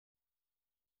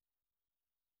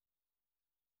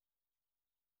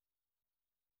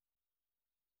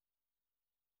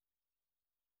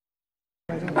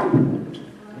Okay,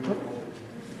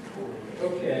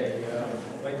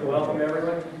 I'd like to welcome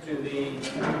everyone to the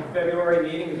February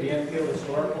meeting of the Enfield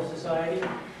Historical Society.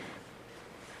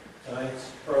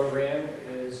 Tonight's program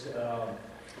is a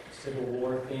Civil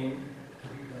War themed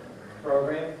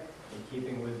program in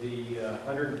keeping with the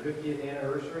 150th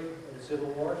anniversary of the Civil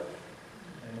War.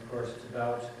 And of course, it's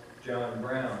about John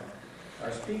Brown.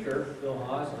 Our speaker, Bill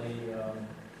Hosley,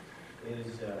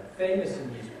 is famous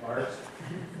in these parts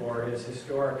for his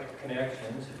historic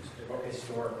connections,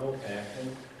 historical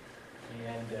connections,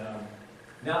 and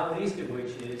not least of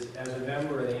which is as a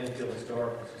member of the Enfield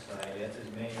Historical Society. That's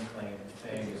his main claim to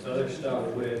fame. His other stuff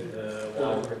with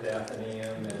Wadsworth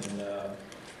Athenaeum and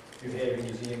New Haven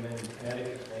Museum and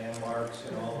Connecticut Landmarks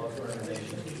and all those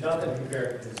organizations. Nothing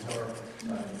compared to the Historical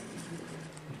Society.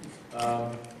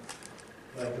 I'd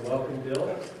like to welcome Bill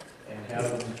and have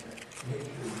him.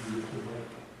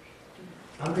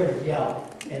 I'm going to yell,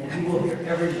 and you will hear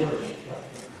every word.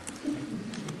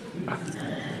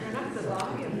 Turn up the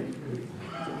volume.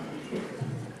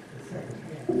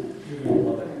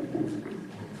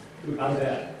 How's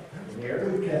that? Here?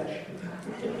 Good catch.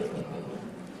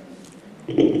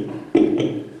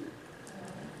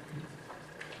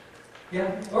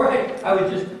 Yeah, all right. I was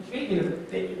just, speaking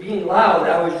of being loud,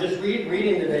 I was just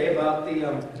reading today about the,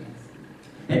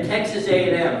 at Texas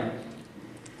A&M,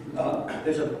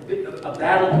 there's a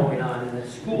battle going on in the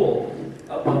school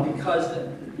because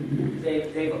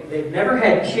they've never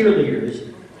had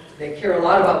cheerleaders. They care a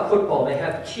lot about football. They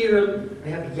have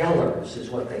yellers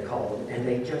is what they call them, and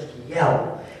they just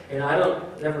yell. And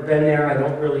never been there. I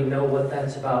don't really know what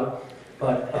that's about,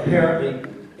 but apparently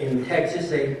in Texas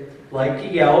they like to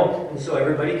yell, and so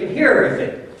everybody can hear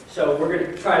everything. So we're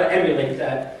going to try to emulate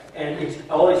that, and it's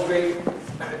always great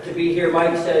to be here.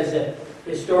 Mike says that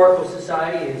Historical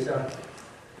Society is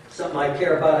something I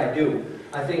care about. I do.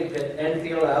 I think that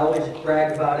Enfield, I always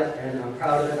brag about it, and I'm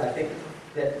proud of it. I think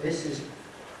that this is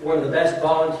one of the best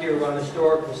volunteer-run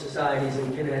historical societies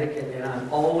in Connecticut, and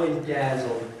I'm always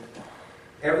dazzled.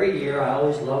 Every year, I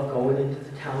always love going into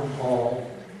the town hall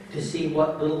to see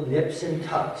what little nips and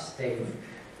tucks they've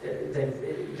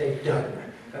done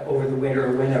over the winter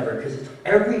or whenever, because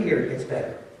every year it gets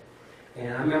better.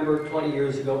 And I remember 20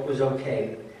 years ago it was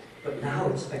okay, but now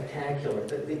it's spectacular.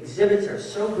 The exhibits are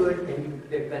so good, and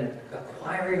they've been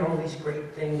acquiring all these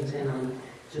great things, and I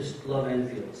just love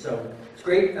Enfield. So it's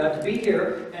great to be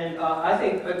here, and I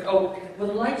think, will the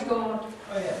lights go on?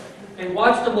 Oh yeah. And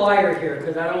watch the wire here,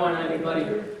 because I don't want anybody,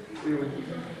 we were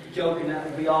joking that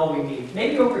would be all we need.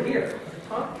 Maybe over here,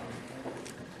 huh?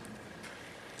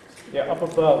 Yeah, up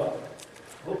above.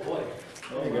 Oh boy.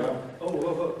 There you go.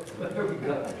 Oh, there we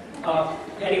go.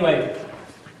 Anyway,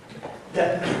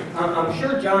 I'm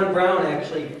sure John Brown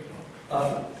actually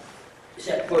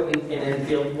set foot in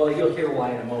Enfield. Well, you'll hear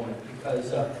why in a moment,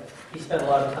 because he spent a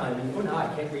lot of time in. Oh no, I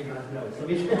can't read my notes. Let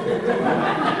me. Not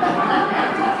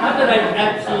that I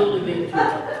absolutely mean to.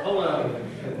 Hold on.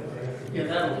 Yeah,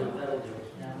 that'll do.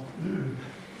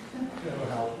 That'll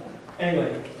help.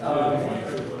 Anyway, oh,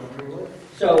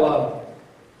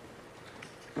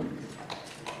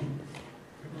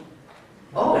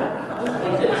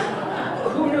 what's this?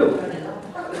 Who knew?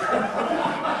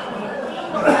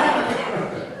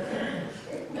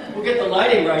 We'll get the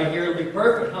lighting right here. It'll be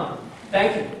perfect, huh?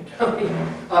 Thank you.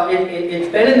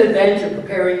 It's been an adventure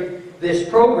preparing this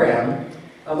program.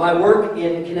 My work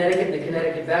in Connecticut and the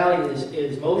Connecticut Valley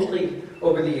is mostly,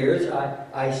 over the years,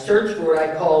 I search for what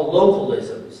I call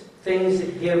localisms, things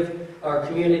that give our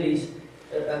communities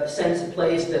a sense of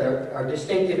place that are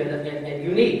distinctive and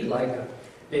unique, like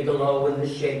Bigelow and the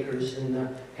Shakers and the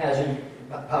Hazard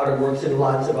Powder Works and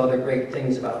lots of other great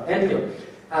things about Enfield.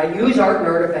 I use art and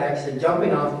artifacts as a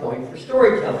jumping off point for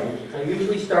storytelling. I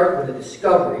usually start with a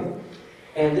discovery,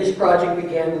 and this project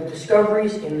began with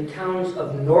discoveries in the towns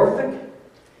of Norfolk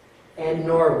and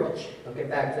Norwich. I'll get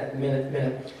back to that in a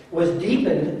minute. Was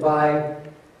deepened by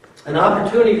an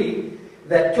opportunity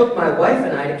that took my wife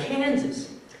and I to Kansas.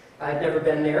 I'd never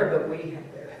been there, but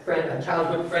a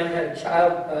childhood friend had a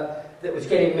child that was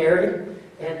getting married,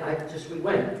 and we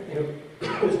went.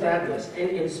 It was fabulous.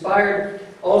 And inspired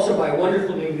also by a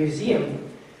wonderful new museum.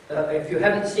 If you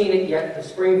haven't seen it yet, the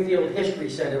Springfield History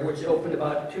Center, which opened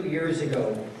about 2 years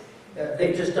ago,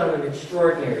 they've just done an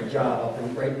extraordinary job up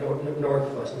in right north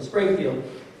of us in Springfield.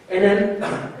 And then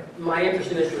my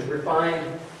interest in this was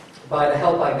refined by the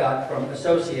help I got from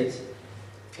associates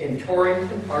in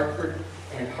Torrington, Hartford,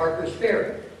 and Harper's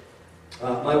Ferry.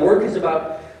 My work is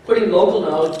about putting local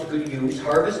knowledge to good use,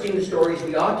 harvesting the stories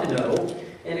we ought to know,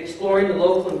 and exploring the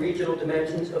local and regional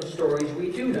dimensions of stories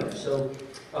we do know. So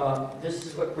this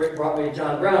is what brought me to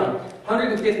John Brown.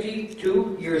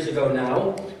 152 years ago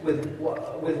now, with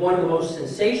one of the most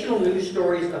sensational news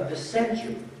stories of the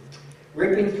century,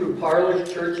 ripping through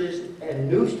parlors, churches, and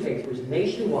newspapers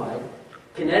nationwide,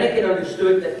 Connecticut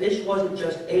understood that this wasn't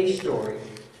just a story.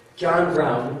 John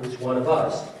Brown was one of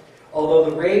us. Although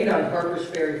the raid on Harper's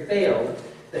Ferry failed,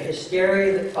 the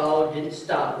hysteria that followed didn't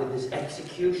stop with his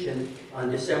execution on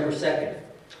December 2nd.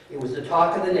 It was the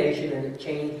talk of the nation, and it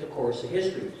changed the course of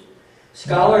history.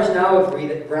 Scholars now agree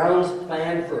that Brown's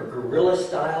plan for a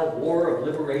guerrilla-style war of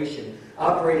liberation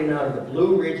operating out of the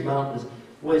Blue Ridge Mountains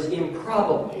was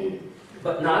improbable,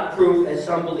 but not proof, as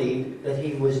some believe, that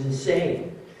he was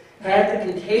insane. Had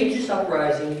the contagious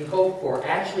uprising he hoped for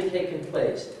actually taken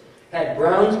place, had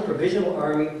Brown's Provisional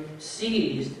Army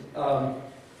seized the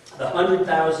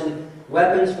 100,000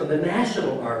 weapons from the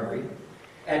National Armory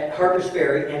at Harper's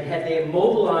Ferry, and had they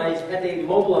mobilized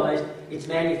its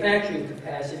manufacturing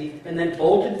capacity and then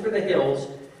bolted for the hills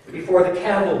before the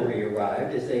cavalry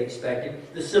arrived, as they expected,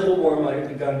 the Civil War might have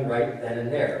begun right then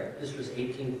and there. This was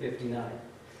 1859.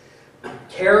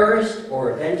 Terrorist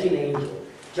or avenging angel,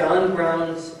 John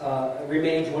Brown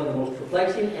remains one of the most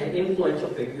perplexing and influential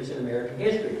figures in American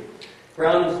history.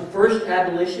 Brown was the first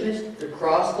abolitionist to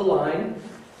cross the line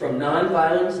from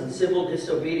nonviolence and civil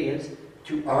disobedience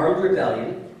to armed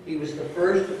rebellion. He was the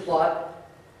first to plot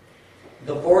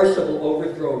the forcible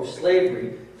overthrow of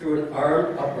slavery through an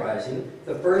armed uprising,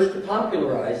 the first to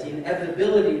popularize the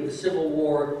inevitability of the Civil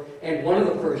War, and one of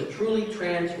the first truly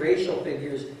transracial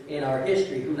figures in our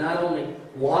history who not only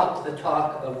walked the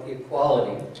talk of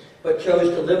equality, but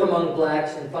chose to live among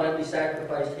blacks and finally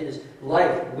sacrificed his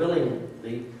life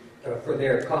willingly for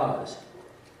their cause.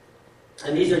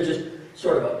 And these are just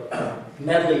sort of a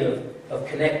medley of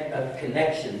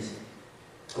connections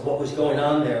of what was going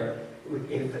on there.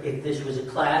 If this was a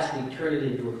class, we'd turn it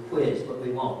into a quiz, but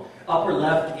we won't. Upper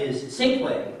left is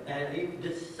Sinkway. And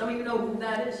does some of you know who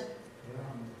that is?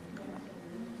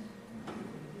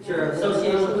 Is there an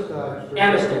association?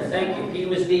 Amistad, thank you. He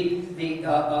was the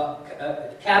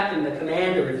captain, the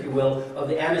commander, if you will, of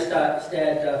the Amistad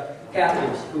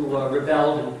captives who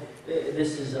rebelled. And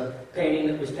this is a painting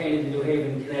that was painted in New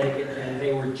Haven, Connecticut, and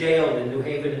they were jailed in New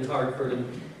Haven and Hartford.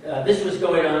 And this was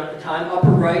going on at the time.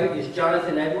 Upper right is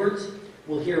Jonathan Edwards.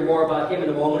 We'll hear more about him in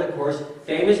a moment, of course.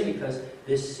 Famous because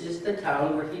this is the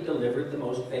town where he delivered the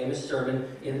most famous sermon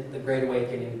in the Great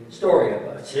Awakening story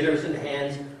about sinners in the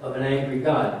hands of an angry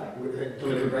God,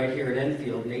 delivered right here in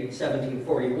Enfield in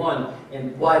 1741.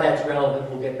 And why that's relevant,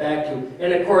 we'll get back to.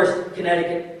 And of course,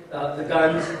 Connecticut, the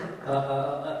guns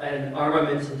and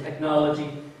armaments and technology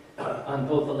on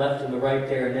both the left and the right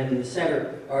there, and then in the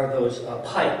center are those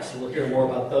pikes. We'll hear more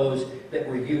about those that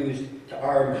were used to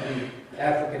arm the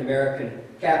African-American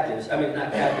captives. I mean,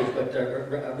 not captives, but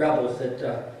rebels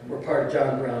that were part of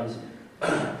John Brown's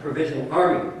Provisional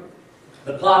Army.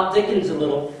 The plot thickens a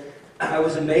little. I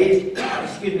was amazed,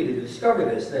 to discover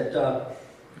this, that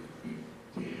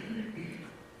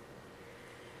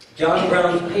John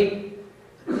Brown's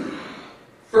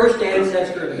first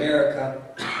ancestor in America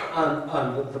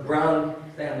on the Brown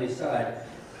family side,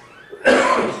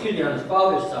 on his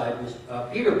father's side was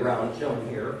Peter Brown, shown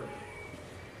here.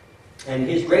 And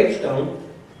his gravestone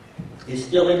is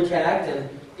still intact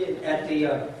and at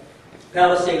the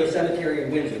Palisado Cemetery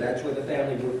in Windsor. That's where the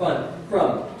family were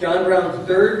from. John Brown's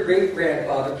third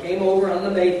great-grandfather came over on the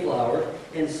Mayflower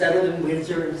and settled in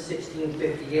Windsor in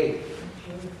 1658,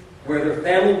 where their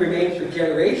family remained for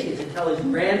generations until his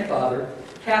grandfather,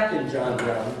 Captain John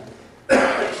Brown,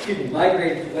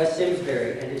 migrated to West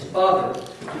Simsbury, and his father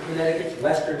to Connecticut's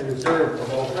Western Reserve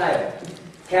of Ohio.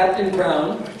 Captain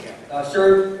Brown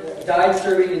died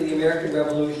serving in the American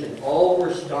Revolution. All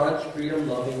were staunch,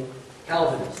 freedom-loving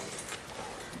Calvinists.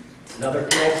 Another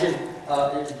connection,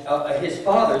 his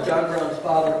father, John Brown's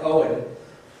father, Owen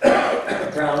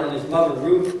Brown, and his mother,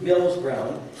 Ruth Mills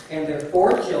Brown, and their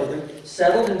 4 children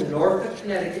settled in Norfolk,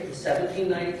 Connecticut in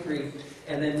 1793,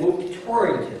 and then moved to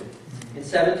Torrington in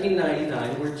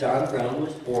 1799, where John Brown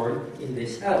was born in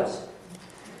this house.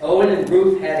 Owen and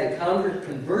Ruth had a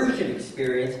conversion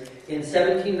experience in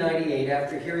 1798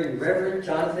 after hearing Reverend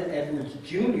Jonathan Edwards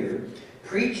Jr.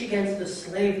 preach against the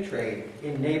slave trade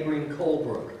in neighboring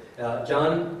Colebrook.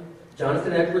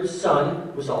 Jonathan Edwards'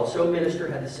 son was also a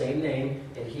minister, had the same name,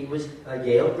 and he was a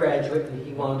Yale graduate, and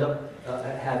he wound up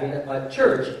having a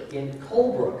church in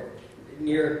Colebrook,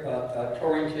 near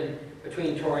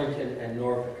between Torrington and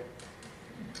Norfolk.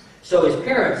 So his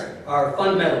parents are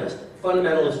fundamentalists,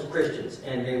 fundamentalist Christians,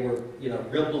 and they were,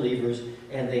 real believers,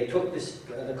 and they took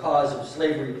the cause of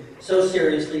slavery so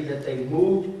seriously that they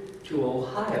moved to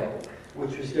Ohio,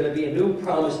 which was going to be a new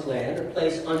promised land, a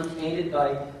place untainted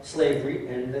by slavery,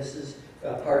 and this is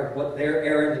part of what their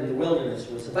errand in the wilderness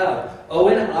was about.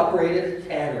 Owen operated a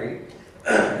tannery,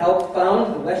 helped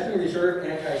found the Western Reserve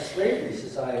Anti-Slavery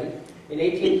Society in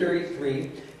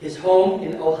 1833. His home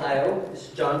in Ohio, this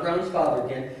is John Brown's father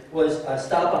again, was a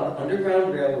stop on the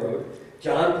Underground Railroad.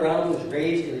 John Brown was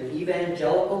raised in an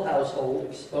evangelical household,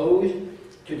 exposed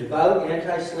to devout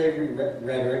anti-slavery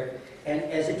rhetoric, and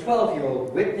as a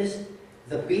 12-year-old witnessed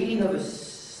the beating of a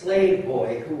slave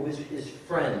boy who was his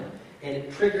friend, and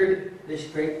it triggered this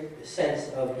great sense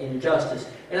of injustice.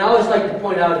 And I always like to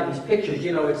point out in these pictures,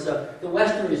 it's the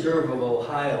Western Reserve of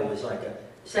Ohio is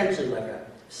essentially like a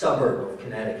suburb of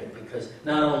Connecticut, because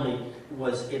not only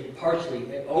was it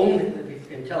partially owned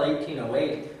until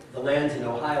 1808, the lands in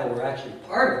Ohio were actually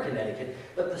part of Connecticut,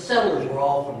 but the settlers were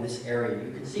all from this area.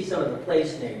 You can see some of the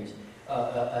place names,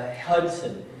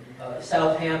 Hudson,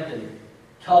 Southampton,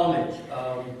 Talmadge,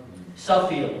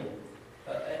 Suffield,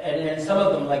 and some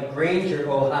of them, like Granger,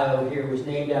 Ohio here, was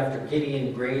named after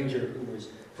Gideon Granger, who was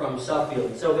from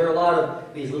Suffield. So there are a lot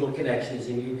of these little connections,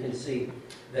 and you can see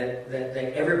that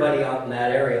everybody out in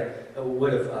that area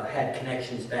would have had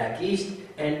connections back east,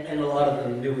 and a lot of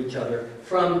them knew each other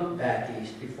from back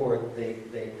east before they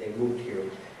moved here.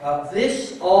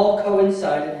 This all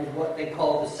coincided with what they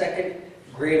call the Second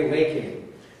Great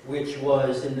Awakening, which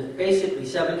was in basically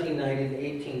 1790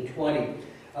 to 1820,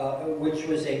 which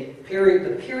was the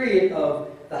period of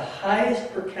the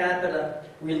highest per capita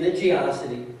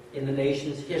religiosity in the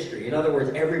nation's history. In other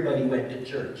words, everybody went to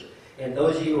church. And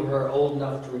those of you who are old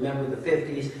enough to remember the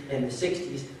 50s and the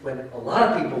 60s, when a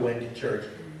lot of people went to church,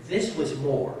 this was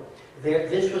more.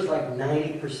 This was like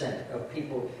 90% of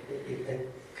people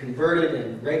converted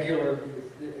and regular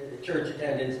church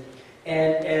attendance.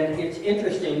 And it's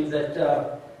interesting that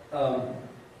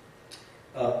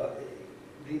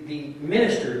the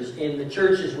ministers in the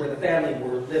churches where the family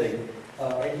were living,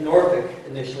 in Norfolk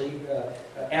initially,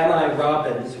 Ami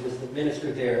Robbins was the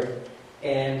minister there,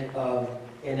 and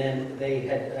then they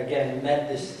had again met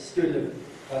this student,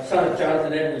 son of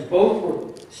Jonathan Edwards. Both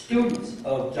were students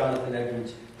of Jonathan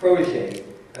Edwards' protege,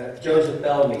 Joseph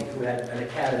Bellamy, who had an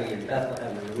academy in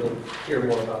Bethlehem, and we'll hear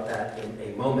more about that in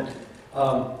a moment.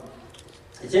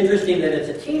 It's interesting that as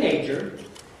a teenager,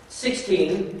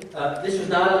 16, this was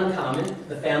not uncommon.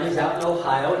 The family's out in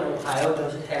Ohio, and Ohio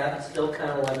doesn't have, still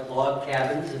kind of like log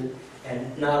cabins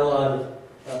and not a lot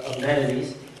of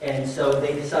amenities. And so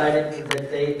they decided that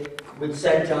they would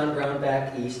send John Brown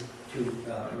back east to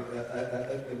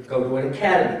go to an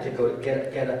academy, to go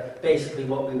get basically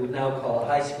what we would now call a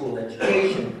high school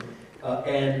education,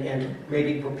 and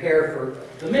maybe prepare for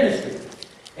the ministry.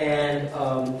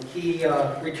 And he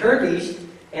returned east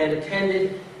and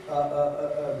attended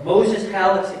Moses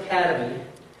Halleck's Academy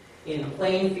in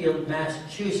Plainfield,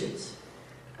 Massachusetts,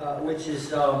 which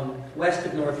is west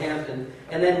of Northampton,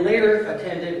 and then later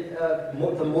attended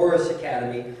the Morris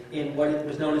Academy in what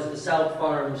was known as the South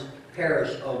Farms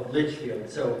parish of Litchfield.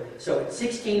 So at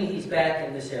 16, he's back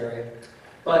in this area.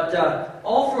 But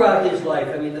all throughout his life,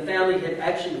 I mean, the family had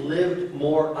actually lived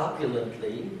more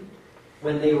opulently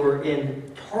when they were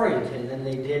in Torrington than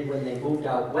they did when they moved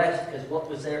out west, because what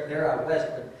was there out west,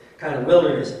 but kind of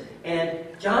wilderness. And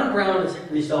John Brown, as a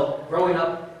result, growing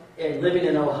up and living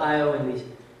in Ohio in these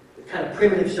kind of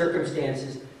primitive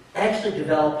circumstances, actually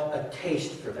developed a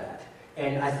taste for that.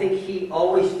 And I think he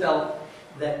always felt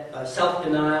that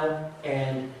self-denial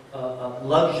and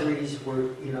luxuries were,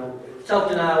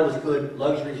 self-denial was good,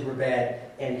 luxuries were bad,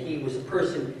 and he was a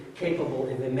person capable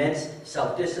of immense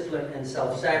self-discipline and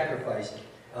self-sacrifice,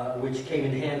 which came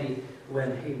in handy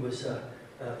when he was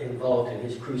involved in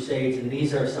his crusades. And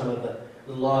these are some of the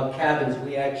log cabins.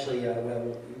 We actually,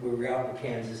 when we were out in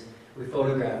Kansas, we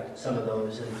photographed some of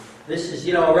those. And this is,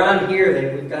 around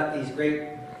here, we've got these great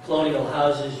colonial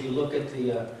houses. You look at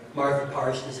the Martha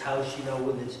Parsons house,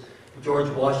 with its George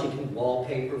Washington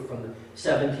wallpaper from the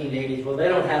 1780s. Well, they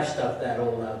don't have stuff that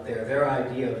old out there. Their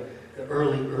idea of the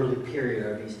early period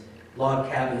are these log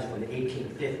cabins from the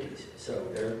 1850s. So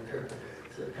they're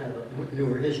kind of a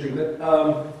newer history. But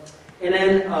and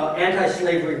then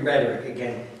anti-slavery rhetoric.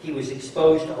 Again, he was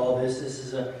exposed to all this. This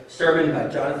is a sermon by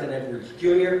Jonathan Edwards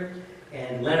Jr.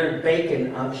 And Leonard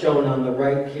Bacon, shown on the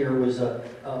right here, was a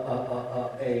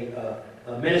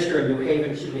minister in New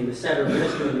Haven, the center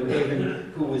minister in New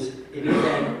Haven, who was an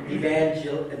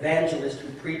evangelist who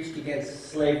preached against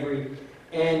slavery.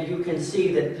 And you can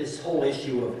see that this whole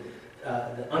issue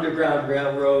of the Underground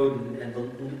Railroad and the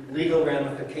legal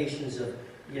ramifications of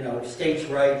states'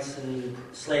 rights and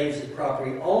slaves as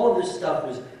property. All of this stuff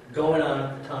was going on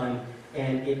at the time,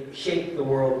 and it shaped the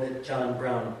world that John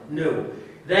Brown knew.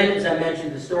 Then, as I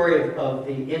mentioned, the story of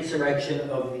the insurrection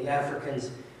of the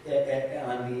Africans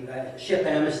on the ship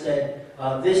Amistad,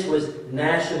 this was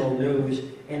national news,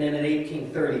 and then in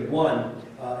 1831,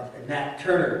 Nat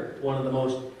Turner, one of the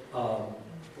most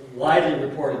widely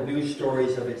reported news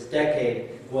stories of its decade,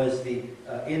 was the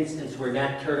instance where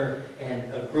Nat Turner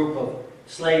and a group of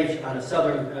slaves on a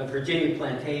southern Virginia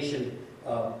plantation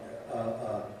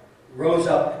rose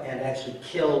up and actually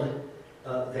killed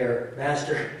their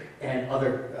master and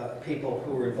other people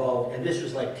who were involved. And this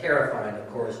was like terrifying, of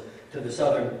course, to the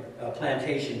southern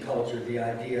plantation culture, the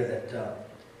idea that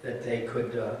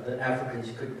that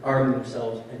Africans could arm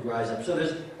themselves and rise up. So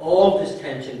there's all of this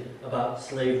tension about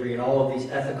slavery and all of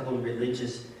these ethical and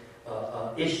religious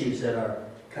issues that are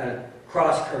kind of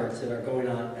cross currents that are going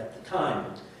on at the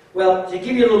time. Well, to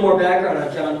give you a little more background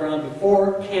on John Brown,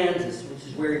 before Kansas, which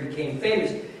is where he became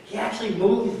famous, he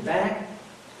moved back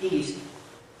east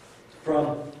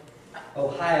from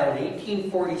Ohio in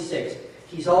 1846.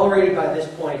 He's already, by this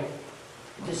point,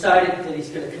 decided that he's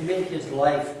going to commit his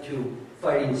life to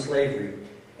fighting slavery.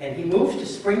 And he moves to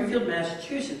Springfield,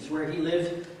 Massachusetts, where he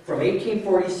lived from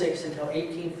 1846 until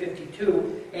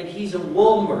 1852, and he's a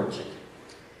wool merchant.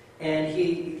 And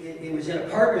it was in a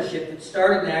partnership that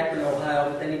started in Akron,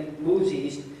 Ohio, but then he moves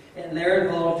east, and they're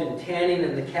involved in tanning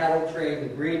and the cattle trade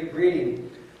and breeding.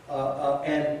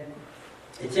 And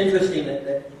it's interesting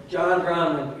that John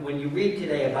Brown, when you read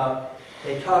today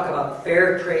they talk about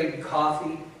fair trade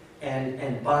coffee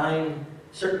and buying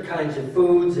certain kinds of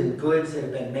foods and goods that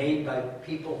have been made by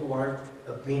people who aren't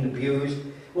being abused.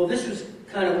 Well, this was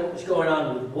kind of what was going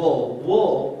on with wool.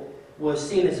 Wool was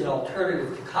seen as an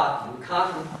alternative to cotton.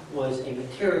 Cotton was a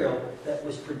material that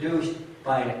was produced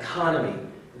by an economy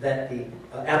that the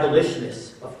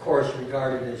abolitionists, of course,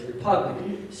 regarded as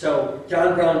repugnant. So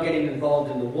John Brown getting involved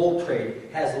in the wool trade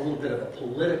has a little bit of a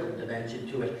political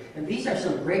dimension to it. And these are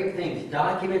some great things.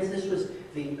 Documents, this was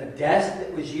a desk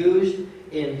that was used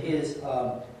in his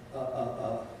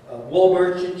wool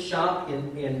merchant shop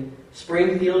in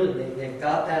Springfield, and they've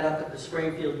got that up at the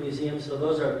Springfield Museum, so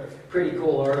those are pretty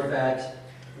cool artifacts.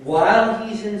 While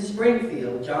he's in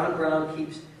Springfield, John Brown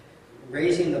keeps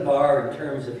raising the bar in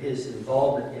terms of his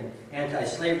involvement in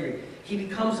anti-slavery. He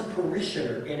becomes a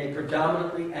parishioner in a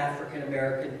predominantly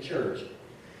African-American church,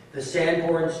 the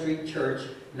Sanborn Street Church,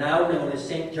 now known as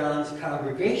St. John's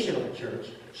Congregational Church,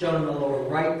 shown in the lower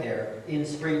right there in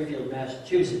Springfield,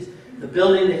 Massachusetts. The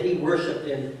building that he worshipped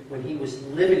in when he was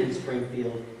living in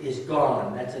Springfield is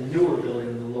gone. That's a newer building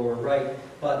in the lower right,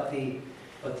 but the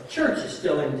church is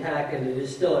still intact, and it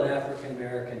is still an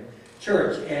African-American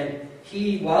church. And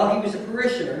while he was a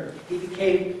parishioner, he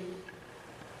became,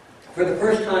 for the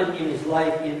first time in his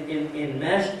life,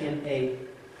 enmeshed in a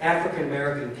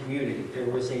African-American community. There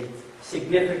was a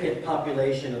significant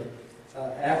population of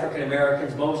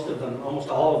African-Americans, most of them, almost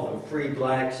all of them, free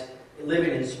blacks,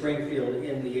 living in Springfield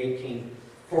in the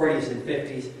 1840s and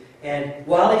 50s. And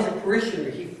while he's a parishioner,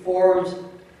 he forms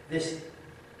this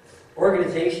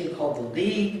organization called the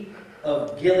League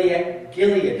of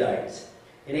Gileadites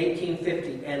in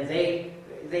 1850, and they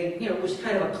it was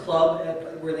kind of a club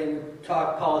where they would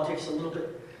talk politics a little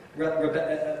bit,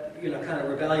 kind of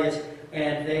rebellious,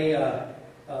 and they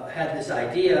had this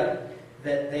idea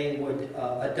that they would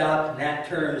adopt Nat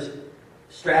Turner's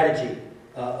strategy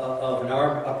of an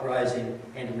armed uprising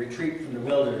and retreat from the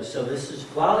wilderness. So this is,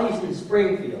 while he's in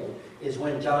Springfield, is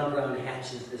when John Brown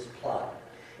hatches this plot.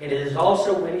 And it is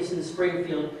also when he's in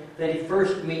Springfield that he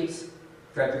first meets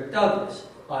Frederick Douglass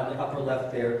on the upper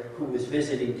left there, who was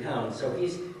visiting town. So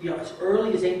he's, as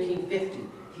early as 1850,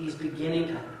 he's beginning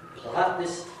to plot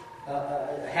this,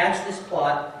 hatch this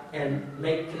plot and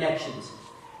make connections.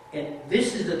 And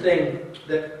this is the thing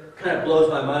that kind of blows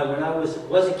my mind. When I was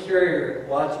a curator at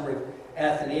Wadsworth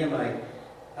Athenaeum,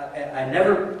 I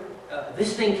never,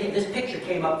 this picture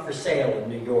came up for sale in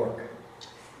New York.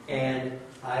 And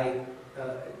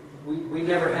we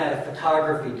never had a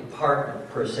photography department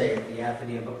per se at the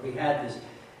Athenaeum, but we had this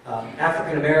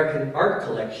African-American art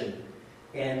collection.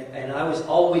 And I was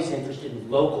always interested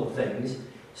in local things.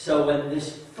 So when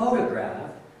this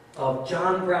photograph of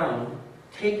John Brown,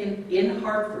 taken in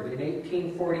Hartford in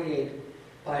 1848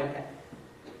 by an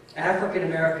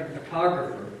African-American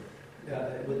photographer,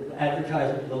 with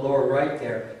advertisement in the lower right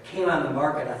there, came on the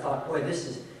market, I thought, boy,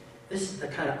 this is the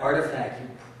kind of artifact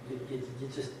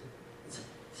it's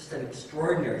just an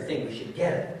extraordinary thing. We should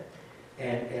get it.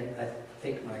 And I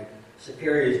think my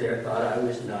superiors there thought I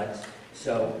was nuts.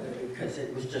 So, because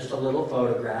it was just a little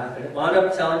photograph, and it wound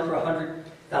up selling for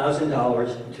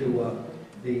 $1,000 to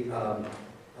the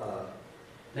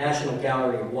National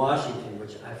Gallery of Washington,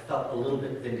 which I felt a little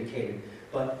bit vindicated,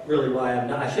 but really why I'm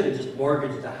not. I should have just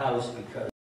mortgaged the house because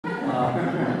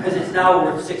it's now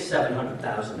worth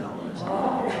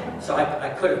 $600,000-$700,000. So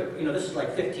I could have, this is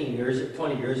like 20 years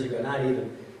ago, not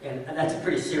even, and that's a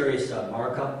pretty serious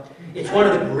markup. It's one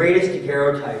of the greatest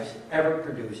daguerreotypes ever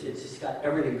produced. It's got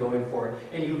everything going for it.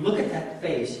 And you look at that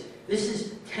face, this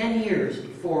is 10 years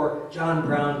before John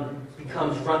Brown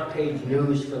becomes front page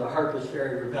news for the Harper's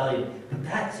Ferry Rebellion. But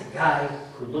that's a guy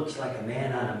who looks like a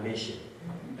man on a mission.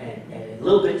 And a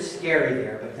little bit scary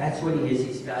there, but that's what he is.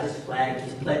 He's got his flag,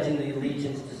 he's pledging the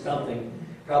allegiance to something,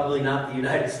 probably not the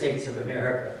United States of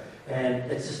America.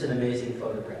 And it's just an amazing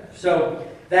photograph. So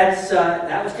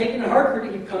that was taken to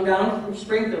Hartford. He'd come down from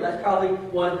Springfield. That's probably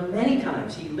one many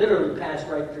times. He literally passed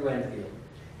right through Enfield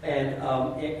and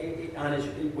on his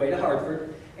way to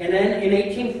Hartford. And then in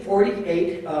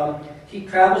 1848, he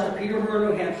travels to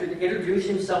Peterborough, New Hampshire to introduce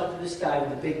himself to this guy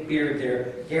with a big beard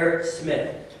there, Garrett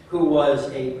Smith, who was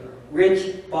a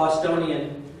rich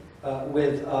Bostonian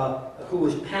who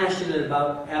was passionate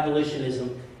about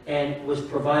abolitionism and was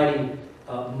providing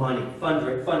money,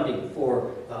 funding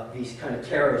for these kind of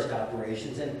terrorist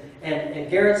operations. And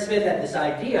Garrett Smith had this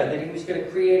idea that he was going to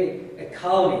create a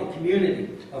colony, a community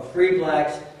of free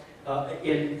blacks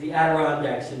in the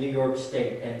Adirondacks in New York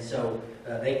State. And so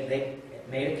they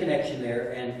made a connection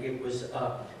there, and it was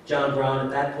John Brown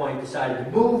at that point decided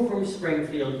to move from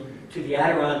Springfield to the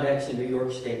Adirondacks in New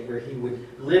York State, where he would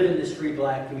live in this free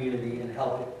black community and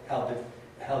help it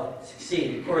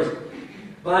succeed. Of course,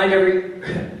 behind every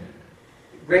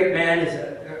great man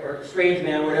or strange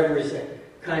man, whatever, is a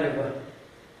kind of a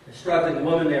struggling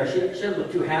woman there. She doesn't look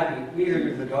too happy. Neither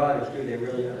do the daughters, do they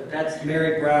really? That's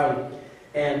Mary Brown,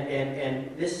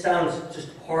 and this sounds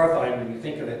just horrifying when you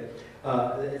think of it.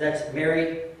 That's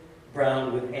Mary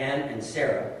Brown with Anne and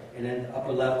Sarah. And then the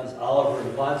upper left is Oliver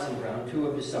and Watson Brown, two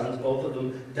of his sons. Both of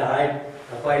them died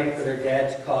fighting for their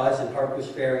dad's cause in Harper's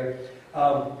Ferry.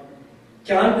 John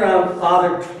Brown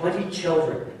fathered 20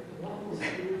 children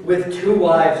with 2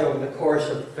 wives over the course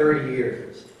of 30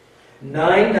 years.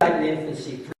 9 died in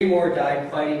infancy, 3 more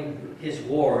died fighting his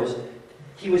wars.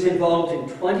 He was involved in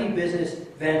 20 business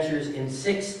ventures in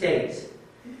 6 states.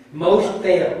 Most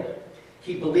failed.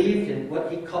 He believed in what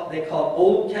they call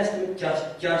Old Testament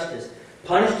justice,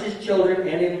 punished his children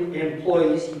and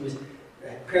employees. He was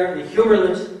apparently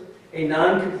humorless, a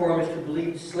nonconformist who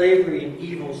believed slavery and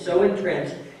evil so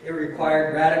entrenched it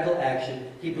required radical action.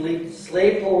 He believed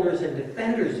slaveholders and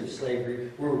defenders of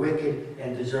slavery were wicked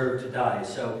and deserved to die.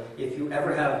 So if you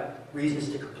ever have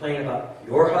reasons to complain about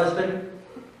your husband,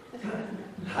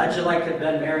 how'd you like to have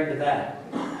been married to that?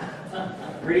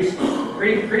 Pretty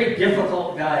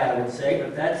difficult guy, I would say,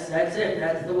 but that's it.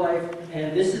 That's the wife,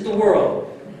 and this is the world.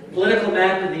 Political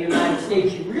map of the United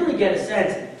States. You really get a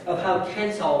sense of how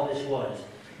tense all this was.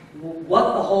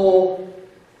 What the whole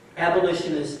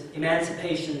abolitionist,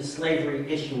 emancipation, slavery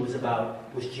issue was about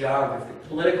was geography,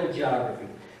 political geography.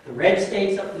 The red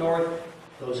states up north,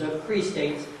 those are free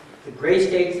states. The gray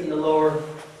states in the lower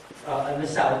and the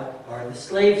south are the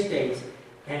slave states.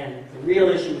 And the real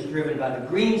issue was driven by the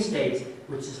green states,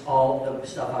 which is all the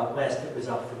stuff out west that was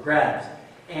up for grabs.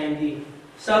 And the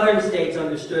southern states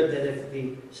understood that if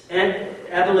the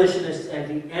abolitionists and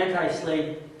the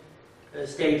anti-slave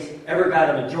states ever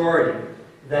got a majority,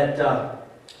 that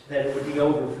it would be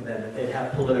over for them, that they'd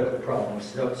have political problems.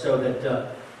 So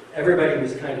that everybody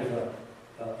was kind of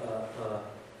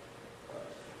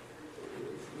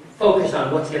focused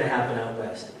on what's going to happen out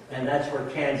west. And that's where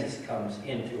Kansas comes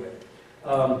into it.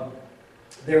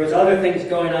 There was other things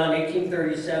going on.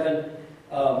 1837,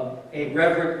 a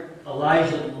Reverend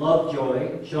Elijah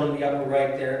Lovejoy, shown in the upper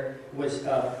right there, was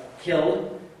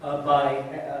killed by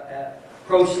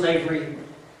pro-slavery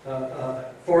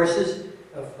forces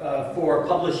for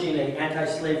publishing an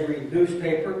anti-slavery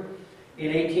newspaper.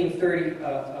 In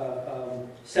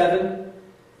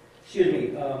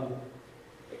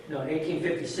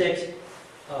 1856,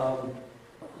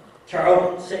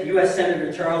 U.S.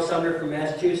 Senator Charles Sumner from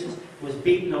Massachusetts was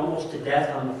beaten almost to death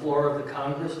on the floor of the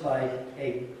Congress by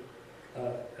a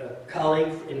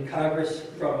colleague in Congress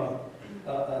from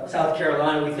South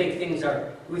Carolina. We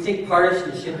think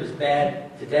partisanship is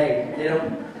bad today. They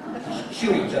don't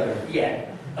shoot each other yet.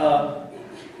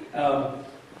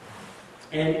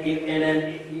 And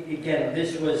then again,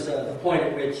 this was the point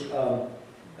at which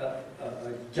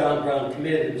John Brown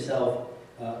committed himself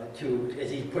to, as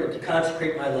he put it, to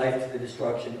consecrate my life to the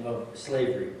destruction of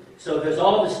slavery. So there's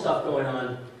all this stuff going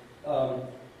on.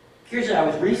 Here's, I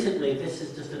was recently, this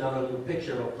is just another little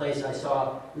picture of a place I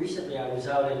saw recently. I was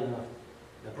out in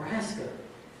Nebraska.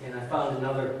 And I found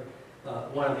another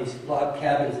one of these log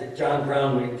cabins that John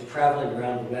Brown, when he was traveling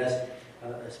around the West,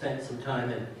 spent some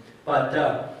time in. But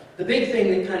the big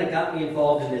thing that kind of got me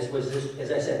involved in this was this,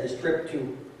 as I said, this trip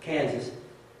to Kansas.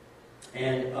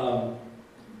 And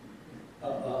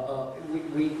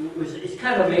it's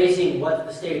kind of amazing what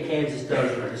the state of Kansas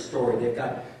does with this story. They've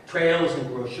got trails and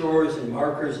brochures and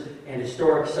markers and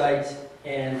historic sites,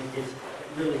 and it's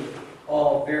really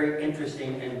all very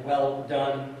interesting and well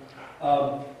done.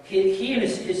 He and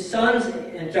his sons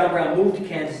and John Brown moved to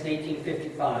Kansas in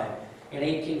 1855 and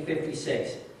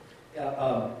 1856.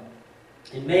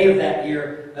 In May of that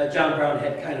year, John Brown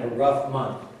had kind of a rough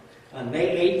month. On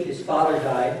May 8th, his father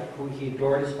died, who he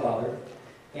adored his father.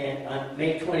 And on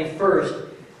May 21st,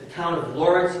 the town of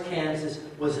Lawrence, Kansas,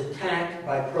 was attacked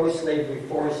by pro-slavery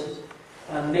forces.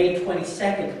 On May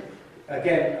 22nd,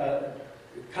 again,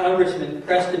 Congressman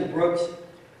Preston Brooks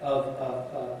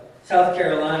of South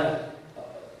Carolina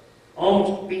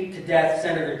almost beat to death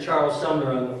Senator Charles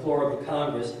Sumner on the floor of the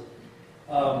Congress.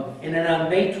 And then on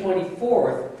May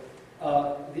 24th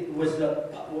was the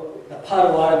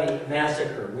Potawatomi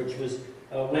Massacre, which was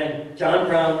when John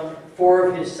Brown, 4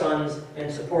 of his sons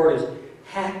and supporters,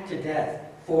 hacked to death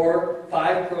 5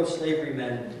 pro-slavery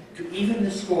men to even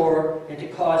the score and to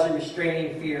cause a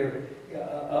restraining fear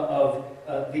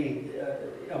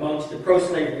amongst the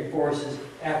pro-slavery forces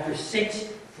after 6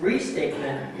 Free State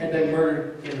men had been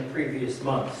murdered in the previous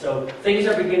month. So things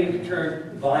are beginning to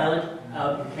turn violent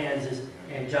out in Kansas,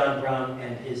 and John Brown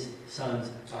and his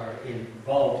sons are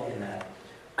involved in that.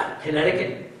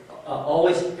 Connecticut,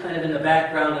 always kind of in the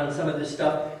background on some of this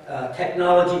stuff.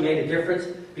 Technology made a difference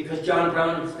because John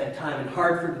Brown had spent time in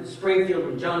Hartford and Springfield.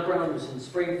 When John Brown was in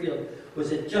Springfield,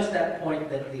 was at just that point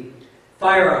that the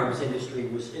firearms industry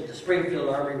the Springfield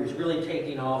Armory was really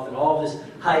taking off, and all this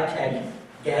high-tech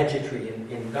gadgetry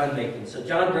in gun making. So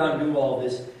John Brown knew all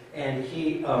this, and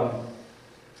he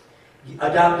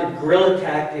adopted guerrilla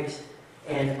tactics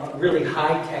and really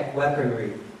high-tech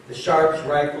weaponry, the Sharps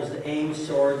rifles, the Ames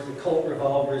swords, the Colt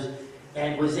revolvers,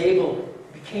 and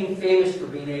became famous for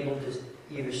being able to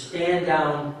either stand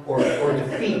down or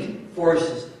defeat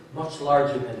forces much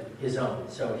larger than his own.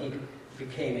 So he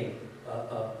became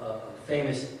a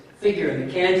famous figure in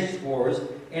the Kansas Wars.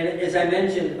 And as I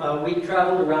mentioned, we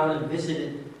traveled around and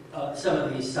visited some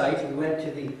of these sites. We went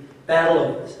to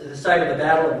the site of the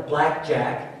Battle of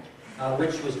Blackjack,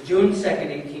 which was June 2nd,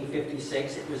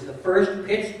 1856. It was the first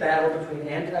pitched battle between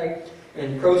anti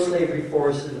and pro-slavery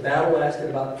forces. The battle lasted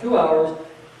about 2 hours,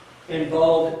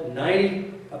 involved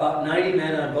about 90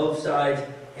 men on both sides,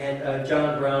 and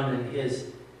John Brown and his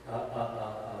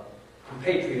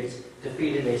compatriots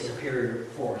defeated a superior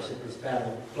force at this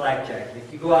Battle of Blackjack. And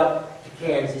if you go out to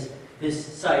Kansas, this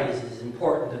site is as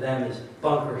important to them as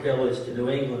Bunker Hill is to New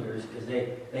Englanders, because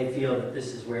they feel that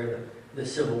this is where the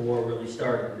Civil War really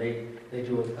started. They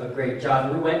do a great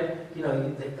job. We went,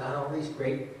 they've got all these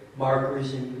great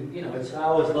markers, and I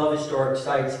always love historic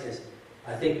sites because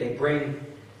I think they bring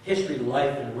history to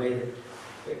life in a way that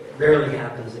rarely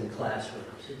happens in classrooms.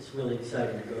 It's really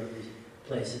exciting to go to these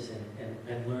places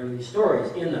and learn these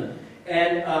stories in them.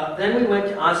 And then we went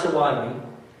to Osawatomie.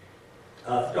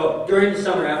 During the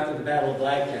summer after the Battle of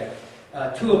Blackjack,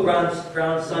 2 of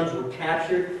Brown's sons were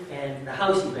captured, and the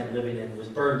house he'd been living in was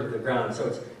burned to the ground.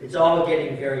 So it's all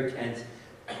getting very tense.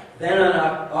 Then on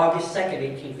August 2nd,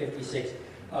 1856,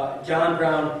 John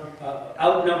Brown,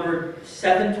 outnumbered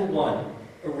 7-1,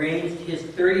 arranged his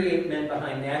 38 men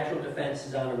behind natural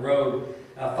defenses on a road.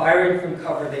 Firing from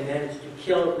cover, they managed to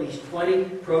kill at least 20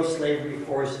 pro-slavery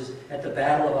forces at the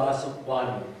Battle of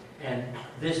Osawatomie. And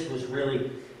this was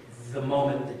really the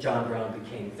moment that John Brown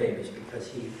became famous,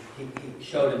 because he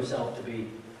showed himself to be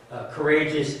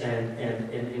courageous and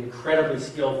incredibly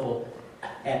skillful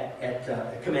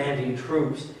at commanding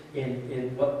troops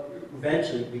in what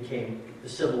eventually became the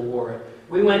Civil War.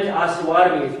 We went to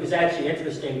Osawatomie. It was actually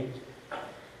interesting.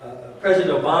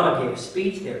 President Obama gave a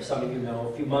speech there, some of you know,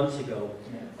 a few months ago,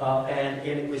 and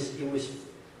it was.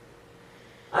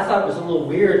 I thought it was a little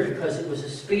weird because it was a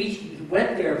speech. He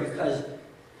went there because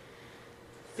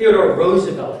Theodore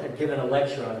Roosevelt had given a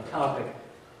lecture on a topic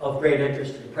of great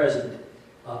interest to the president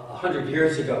 100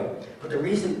 years ago. But the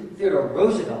reason Theodore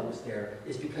Roosevelt was there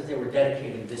is because they were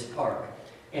dedicating this park,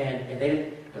 and they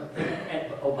didn't.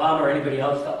 Obama or anybody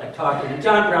else felt like talking. And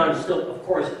John Brown is still, of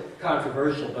course,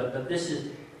 controversial, but this is,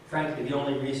 frankly, the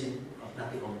only reason,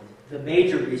 not the only, the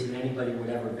major reason anybody would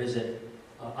ever visit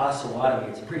Osawatomie.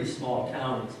 It's a pretty small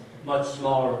town. It's much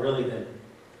smaller, really, than, it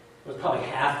was probably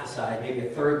half the size, maybe a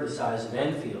third the size of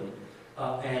Enfield.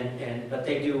 But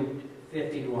they do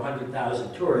 50 to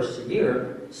 100,000 tourists a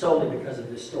year solely because of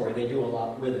this story. They do a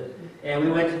lot with it. And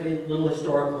we went to the Little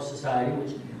Historical Society,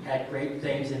 which had great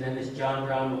things, and then this John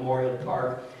Brown Memorial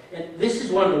Park. And this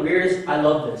is one of the weirdest, I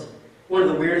love this, one of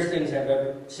the weirdest things I've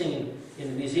ever seen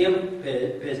in the museum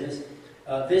business.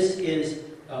 This is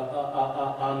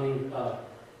on the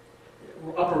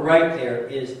upper right there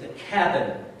is the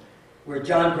cabin where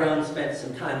John Brown spent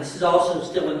some time. This is also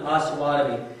still in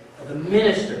Osawatomie. The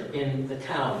minister in the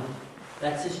town,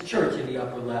 that's his church in the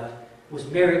upper left, was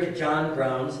married to John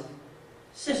Brown's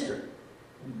sister.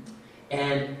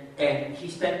 And he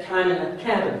spent time in that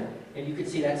cabin. And you can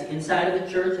see that's the inside of the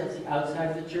church, that's the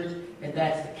outside of the church, and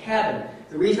that's the cabin.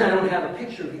 The reason I don't have a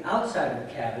picture of the outside of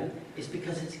the cabin is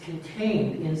because it's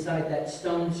contained inside that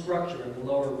stone structure in the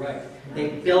lower right. They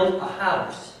built a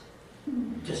house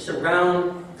to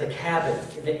surround the cabin.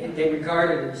 They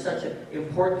regarded it as such an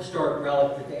important historic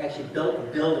relic that they actually built a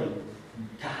building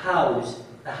to house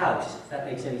the house, if that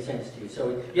makes any sense to you.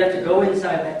 So you have to go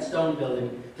inside that stone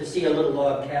building to see a little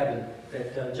log cabin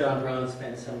that John Brown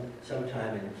spent some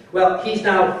time in. Well, he's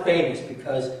now famous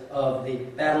because of the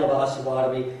Battle of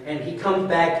Osawatomie, and he comes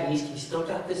back east. He's still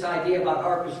got this idea about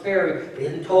Harper's Ferry, but he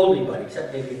hasn't told anybody,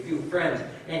 except maybe a few friends.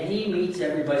 And he meets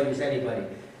everybody who's anybody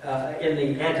in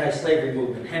the anti-slavery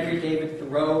movement. Henry David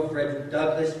Thoreau, Frederick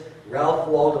Douglass, Ralph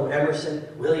Waldo Emerson,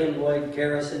 William Lloyd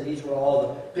Garrison. These were all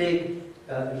the big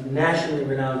nationally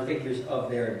renowned figures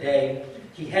of their day.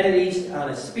 He headed east on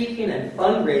a speaking and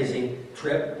fundraising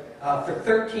trip for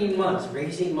 13 months,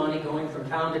 raising money, going from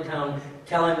town to town,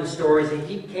 telling the stories. And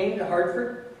he came to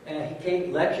Hartford, and he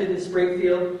lectured in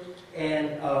Springfield, and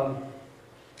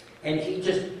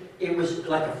it was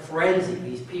like a frenzy.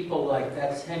 These people, like,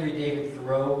 that's Henry David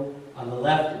Thoreau on the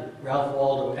left, and Ralph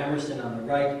Waldo Emerson on the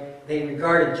right. They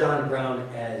regarded John Brown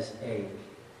as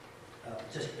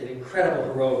just an incredible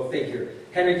heroic figure.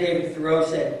 Henry David Thoreau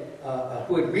said,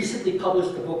 who had recently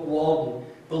published the book Walden,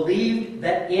 believed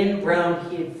that in Brown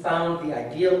he had found the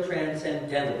ideal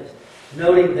transcendentalist,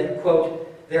 noting that, quote,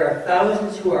 there are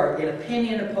thousands who are in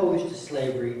opinion opposed to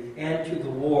slavery and to the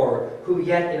war, who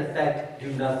yet in effect do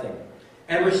nothing.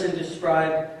 Emerson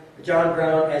described John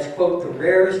Brown as, quote, the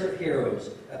rarest of heroes,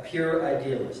 a pure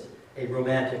idealist, a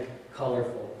romantic,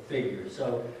 colorful figure.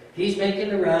 So he's making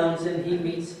the rounds, and he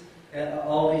meets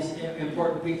all these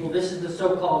important people. This is the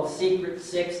so-called Secret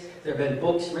Six. There have been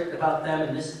books written about them,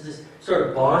 and this is this sort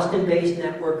of Boston-based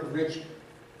network of rich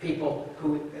people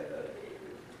who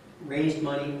raised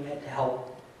money to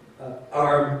help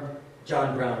arm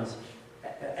John Brown's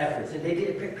efforts. And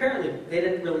apparently, they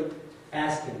didn't really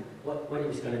ask him what he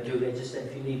was going to do. They just said,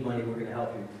 if you need money, we're going to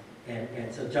help you.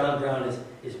 And so John Brown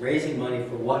is raising money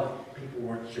for what people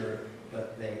weren't sure,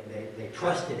 but they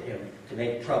trusted him to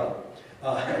make trouble.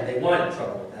 They wanted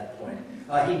trouble at that point.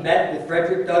 He met with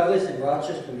Frederick Douglass in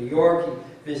Rochester, New York.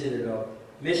 He visited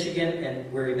Michigan,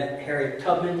 and where he met Harriet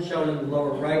Tubman, shown in the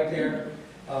lower right there.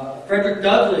 Frederick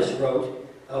Douglass wrote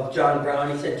of John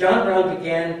Brown, he said, John Brown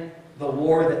began the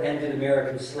war that ended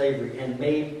American slavery and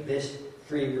made this a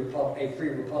free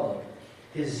republic.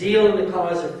 His zeal in the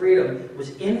cause of freedom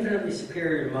was infinitely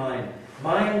superior to mine.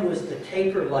 Mine was the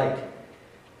taper light.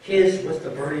 His was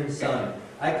the burning sun.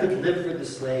 I could live for the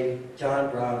slave.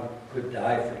 John Brown could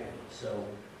die for him. So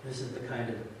this is the kind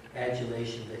of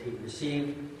adulation that he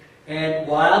received. And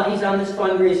while he's on this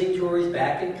fundraising tour, he's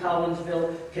back in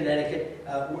Collinsville, Connecticut,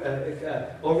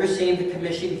 overseeing the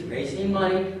commission. He's raising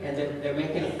money, and they're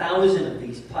making 1,000 of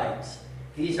these pikes.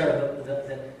 These are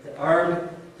the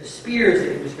spears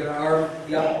that he was going to arm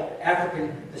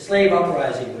the slave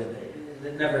uprising with.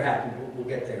 That never happened. We'll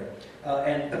get there.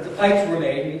 But the pikes were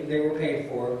made. They were paid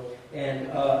for.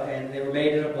 And they were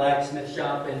made in a blacksmith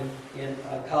shop in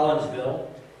Collinsville,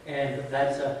 and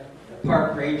that's a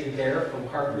park ranger there from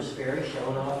Harper's Ferry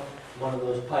showing off one of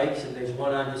those pikes, and there's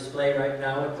one on display right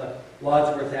now at the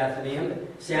Wadsworth Athenaeum.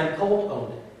 Sam Colt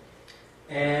owned it,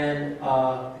 and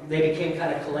they became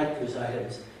kind of collector's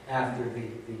items after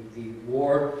the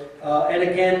war. And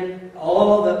again,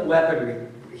 all the weaponry.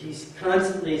 He's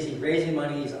constantly, as he's raising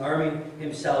money, he's arming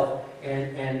himself,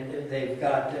 and they've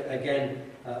got again.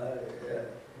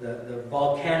 The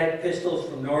volcanic pistols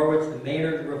from Norwich, the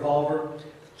Maynard revolver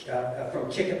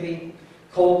from Chicopee,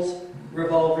 Colt's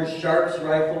revolvers, Sharp's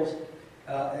rifles.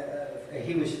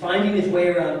 He was finding his way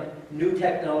around new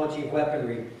technology of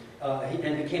weaponry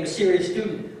and became a serious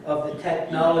student of the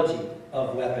technology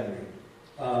of weaponry.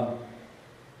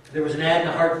 There was an ad in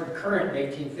the Hartford Courant in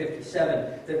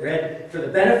 1857 that read, for the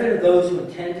benefit of those who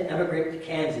intend to emigrate to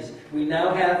Kansas, we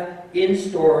now have in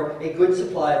store a good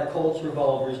supply of Colt's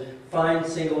revolvers, fine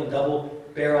single and double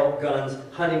barrel guns,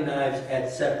 hunting knives,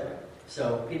 etc.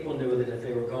 So people knew that if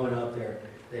they were going out there,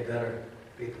 they better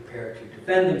be prepared to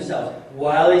defend themselves.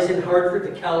 While he's in Hartford,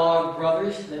 the Kellogg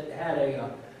brothers that had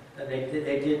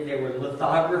they were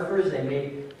lithographers. They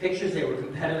made pictures. They were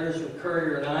competitors with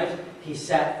Currier and Ives. He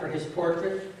sat for his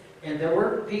portrait, and there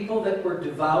were people that were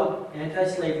devout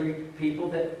anti-slavery people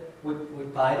that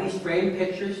would buy these framed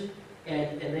pictures,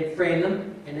 and they'd frame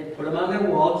them and they'd put them on their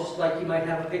wall, just like you might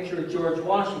have a picture of George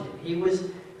Washington. He was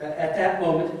at that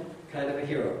moment kind of a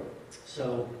hero.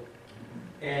 So,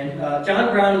 and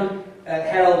John Brown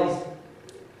had all these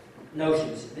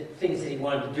notions, things that he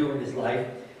wanted to do in his life.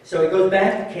 So he goes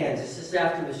back to Kansas. This is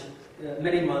after this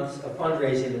many months of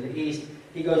fundraising in the East.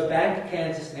 He goes back to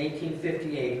Kansas in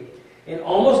 1858, and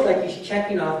almost like he's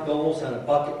checking off goals on a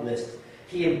bucket list,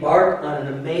 he embarked on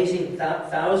an amazing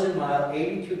 1,000-mile,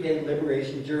 82-day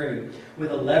liberation journey with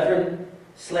 11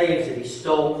 slaves that he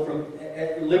stole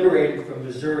from, liberated from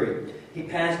Missouri. He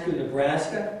passed through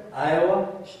Nebraska, Iowa,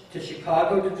 to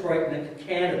Chicago, Detroit, and then to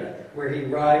Canada, where he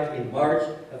arrived in March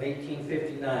of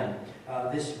 1859.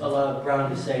 This allowed Brown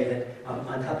to say that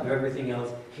on top of everything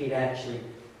else, he'd actually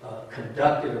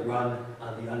conducted a run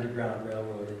on the Underground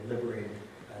Railroad and liberated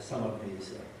some of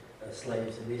these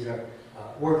slaves. And these are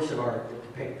works of art that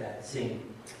depict that scene.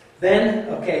 Then,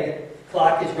 okay, the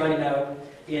clock is running out.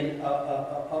 In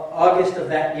August of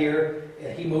that year,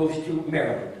 he moves to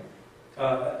Maryland,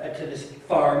 to this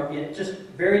farm just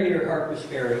very near Harper's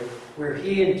Ferry, where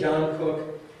he and John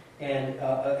Cook and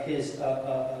his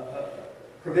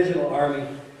Provisional Army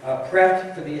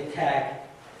prepped for the attack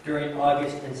during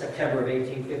August and September of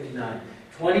 1859.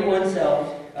 21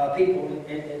 people,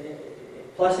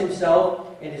 plus himself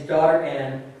and his daughter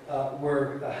Anne,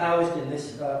 were housed in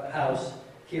this house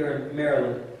here in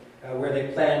Maryland, where they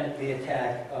planned the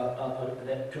attack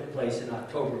that took place in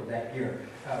October of that year.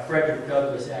 Frederick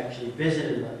Douglass actually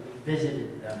visited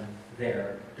them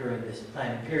there during this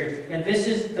planning period. And this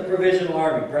is the Provisional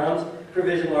Army, Brown's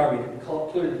Provisional Army. It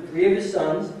included 3 of his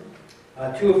sons,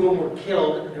 2 of whom were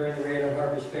killed during the raid on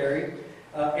Harper's Ferry.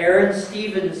 Aaron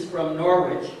Stevens from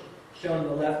Norwich, shown on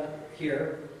the left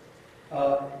here.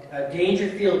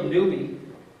 Dangerfield Newby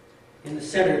in the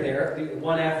center there, the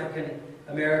one African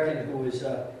American who was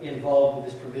involved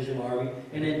with this Provisional Army,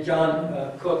 and then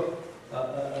John Cook,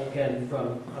 again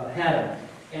from Haddam.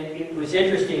 And it was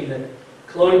interesting that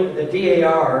the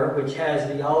DAR, which has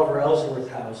the Oliver Ellsworth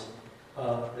House,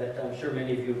 that I'm sure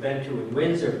many of you have been to in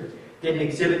Windsor, did an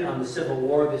exhibit on the Civil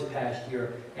War this past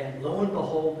year, and lo and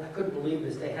behold, I couldn't believe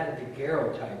this, they had a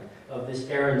daguerreotype of this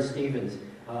Aaron Stevens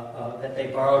that they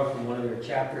borrowed from one of their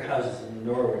chapter houses in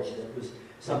Norwich. That was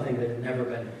something that had never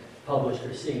been published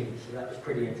or seen, so that was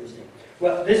pretty interesting.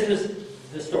 Well, this was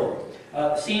the story.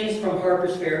 Scenes from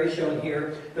Harper's Ferry shown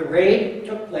here. The raid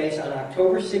took place on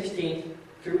October 16th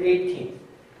through 18th,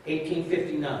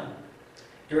 1859.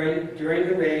 During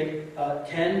the raid,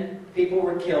 10 people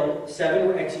were killed, 7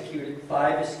 were executed,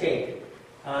 5 escaped.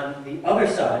 On the other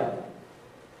side,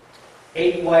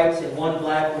 8 whites and 1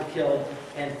 black were killed,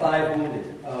 and 5 wounded.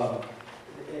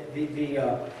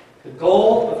 The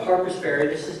goal of Harper's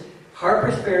Ferry,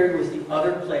 Harper's Ferry was the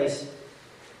other place.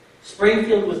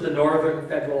 Springfield was the Northern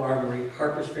Federal Armory.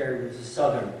 Harper's Ferry was the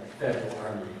Southern Federal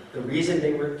Armory. The reason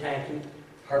they were attacking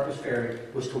Harper's Ferry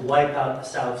was to wipe out the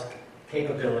South's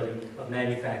capability of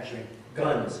manufacturing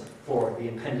guns for the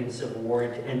impending Civil War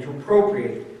and to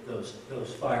appropriate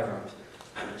those firearms.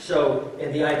 So,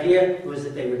 and the idea was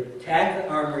that they would attack the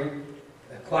armory,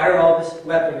 acquire all this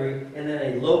weaponry, and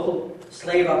then a local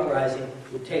slave uprising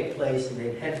would take place, and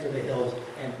they'd head for the hills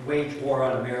and wage war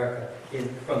on America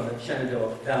from the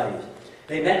Shenandoah valleys.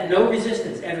 They met no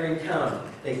resistance entering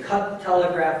town. They cut the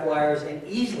telegraph wires and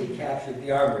easily captured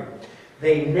the armory.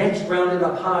 They next rounded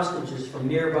up hostages from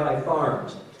nearby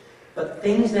farms. But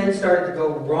things then started to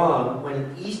go wrong when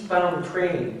an eastbound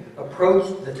train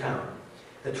approached the town.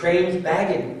 The train's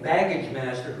baggage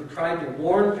master, who tried to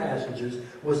warn passengers,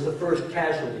 was the first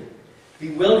casualty.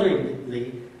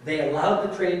 Bewilderingly, they allowed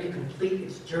the train to complete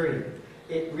its journey.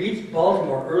 It reached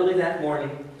Baltimore early that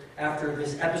morning after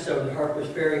this episode in Harper's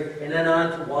Ferry, and then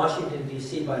on to Washington,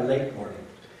 D.C. by late morning.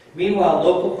 Meanwhile,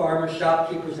 local farmers,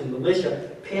 shopkeepers, and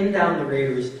militia pinned down the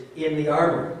raiders in the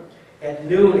armory. At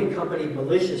noon, a company of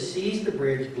militia seized the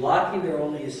bridge, blocking their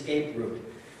only escape route.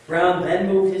 Brown then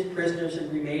moved his prisoners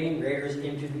and remaining raiders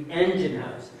into the engine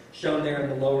house, shown there in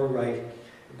the lower right.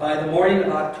 By the morning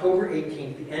of October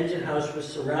 18th, the engine house was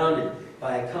surrounded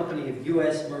by a company of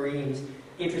U.S. Marines,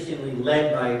 interestingly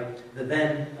led by the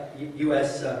then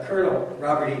U.S. Colonel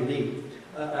Robert E. Lee.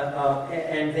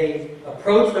 And they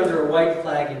approached under a white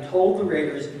flag and told the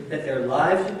raiders that their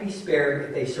lives would be spared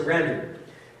if they surrendered.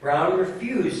 Brown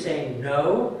refused, saying,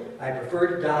 "No, I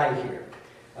prefer to die here.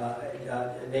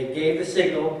 They gave the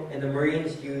signal, and the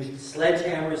Marines used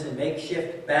sledgehammers and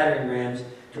makeshift battering rams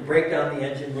to break down the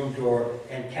engine room door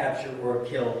and capture or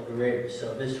kill the raiders.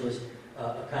 So this was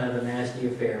a kind of a nasty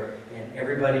affair, and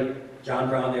everybody, John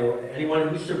Brown, anyone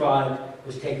who survived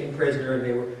was taken prisoner, and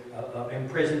they were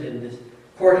imprisoned in this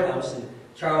courthouse in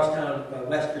Charlestown,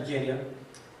 West Virginia.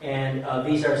 And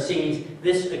these are scenes.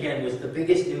 This, again, was the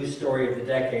biggest news story of the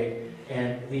decade,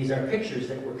 and these are pictures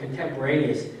that were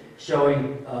contemporaneous,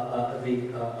 showing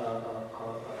the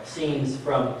scenes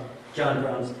from John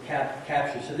Brown's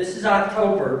capture. So this is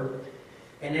October,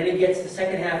 and then he gets the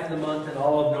second half of the month and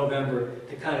all of November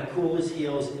to kind of cool his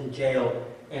heels in jail.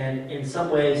 And in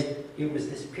some ways, it was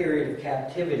this period of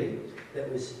captivity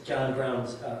that was John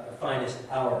Brown's finest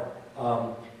hour.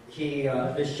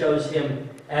 This shows him,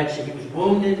 actually, he was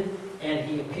wounded, and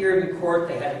he appeared in court.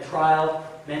 They had a trial.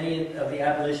 Many of the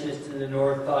abolitionists in the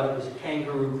North thought it was a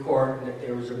kangaroo court and that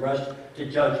there was a rush to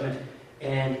judgment.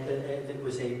 And it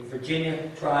was a Virginia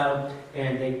trial,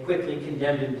 and they quickly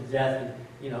condemned him to death. And,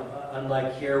 you know,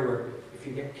 unlike here, where if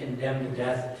you get condemned to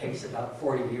death, it takes about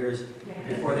 40 years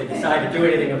before they decide to do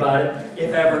anything about it,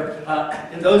 if ever.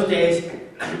 In those days,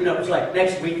 you know, it was like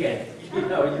next weekend. You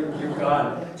know, you're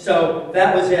gone. So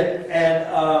that was it, and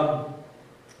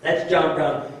that's John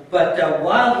Brown. But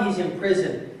while he's in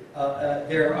prison,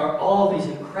 there are all these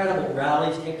incredible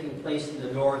rallies taking place in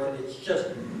the North, and it's just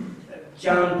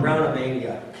John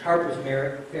Brown-a-mania, Harper's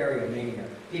Ferry-a-mania.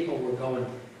 People were going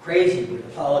crazy with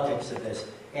the politics of this,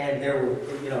 and there were,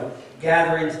 you know,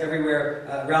 gatherings everywhere.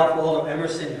 Ralph Waldo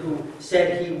Emerson, who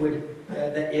said he would,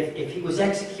 that if he was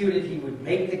executed, he would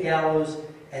make the gallows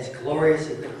as glorious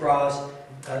as the cross.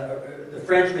 The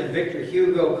Frenchman Victor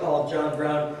Hugo called John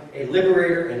Brown a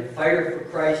liberator and fighter for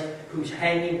Christ, whose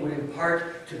hanging would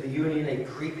impart to the Union a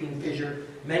creeping fissure.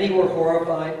 Many were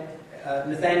horrified.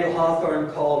 Nathaniel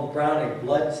Hawthorne called Brown a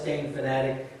blood-stained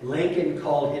fanatic. Lincoln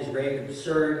called his reign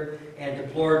absurd and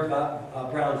deplored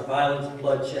Brown's violence,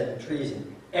 bloodshed, and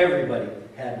treason. Everybody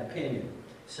had an opinion.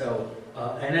 So,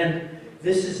 and then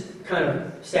this is kind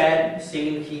of sad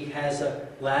scene. He has a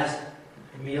last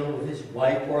meal with his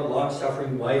wife, poor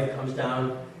long-suffering wife, comes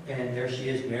down, and there she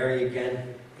is, Mary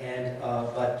again. And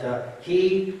but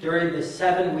he, during the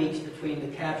 7 weeks between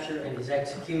the capture and his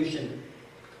execution,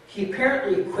 he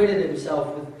apparently acquitted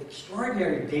himself with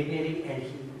extraordinary dignity, and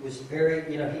he was very,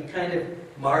 you know, he kind of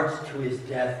marched to his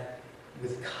death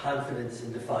with confidence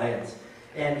and defiance.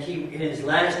 And he, in his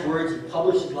last words, he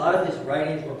published, a lot of his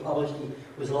writings were published. He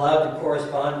was allowed to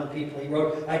correspond with people. He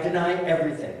wrote, "I deny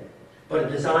everything, but a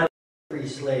design to free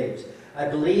slaves. I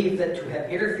believe that to have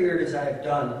interfered as I have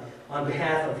done on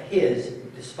behalf of his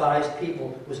despised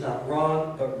people was not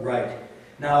wrong, but right.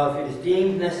 Now, if it is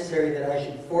deemed necessary that I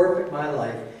should forfeit my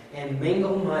life and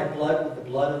mingle my blood with the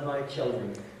blood of my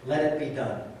children, let it be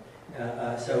done."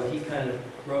 So he kind of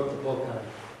wrote the book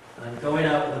on going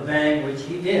out with a bang, which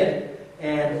he did.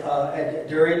 And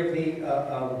during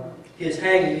his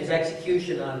hanging, his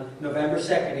execution on November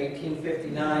 2nd,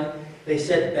 1859, they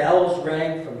said bells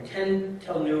rang from 10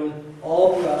 till noon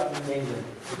all throughout New England.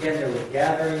 Again, there were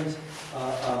gatherings.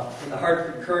 In the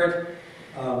Hartford Courant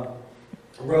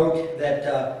wrote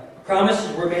that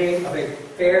promises were made of a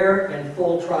fair and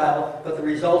full trial, but the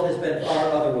result has been far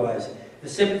otherwise. The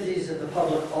sympathies of the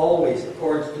public always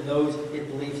accords to those it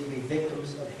believes to be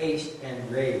victims of haste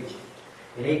and rage.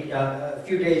 A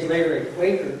few days later, a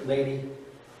Quaker lady,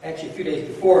 actually a few days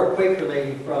before, a Quaker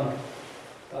lady from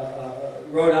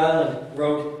Rhode Island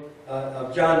wrote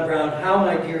of John Brown, "How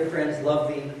my dear friends love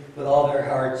thee with all their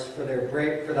hearts for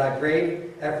thy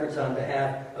brave efforts on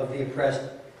behalf of the oppressed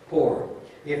poor.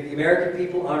 If the American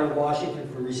people honored Washington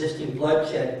for resisting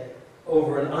bloodshed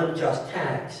over an unjust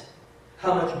tax,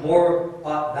 how much more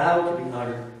ought thou to be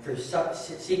honored for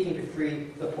seeking to free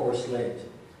the poor slaves?"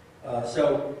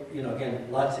 So, you know, again,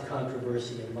 lots of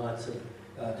controversy and lots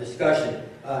of discussion.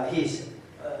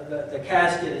 The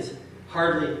casket is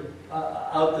hardly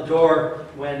out the door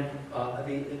when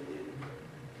the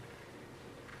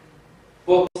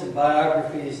books and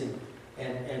biographies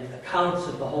and accounts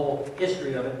of the whole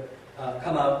history of it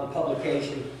come out in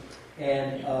publication.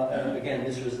 And again,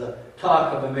 this was the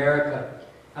talk of America.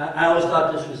 I always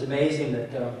thought this was amazing that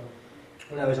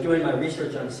when I was doing my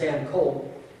research on Sam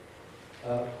Colt,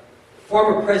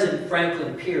 former President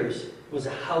Franklin Pierce was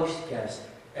a house guest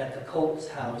at the Colt's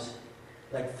house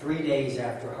like 3 days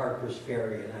after Harper's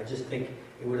Ferry, and I just think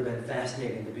it would have been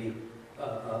fascinating to be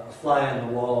a fly on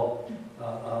the wall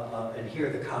and hear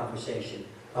the conversation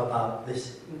about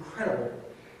this incredible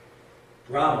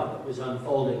drama that was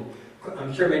unfolding.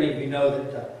 I'm sure many of you know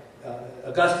that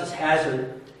Augustus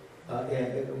Hazard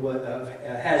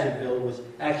Hazardville, was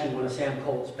actually one of Sam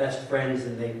Colt's best friends,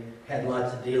 and they had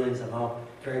lots of dealings. I'm all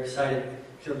very excited. I'm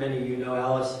sure many of you know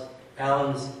Alice.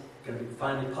 Alan's going to be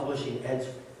finally publishing Ed's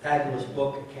fabulous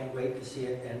book. I can't wait to see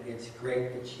it, and it's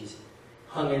great that she's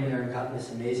hung in there and gotten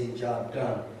this amazing job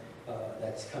done.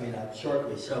 That's coming out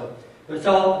shortly. So, but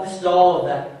this is all of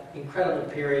that incredible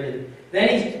period, and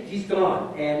then he's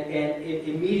gone, and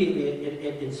immediately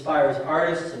it inspires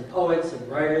artists and poets and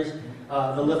writers.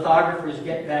 The lithographers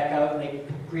get back out and they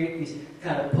create these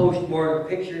kind of post-mortem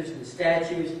pictures and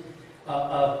statues.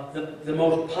 The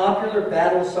most popular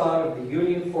battle song of the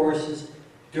Union forces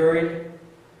during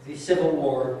the Civil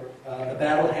War, the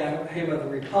Battle Hymn of the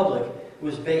Republic,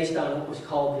 was based on what was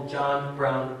called the John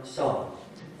Brown Song.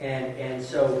 And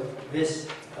so this,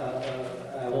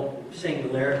 I won't sing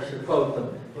the lyrics or quote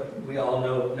them, but we all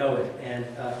know it. And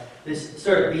this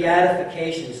sort of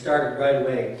beatification started right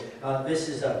away. This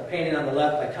is a painting on the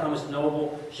left by Thomas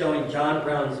Noble showing John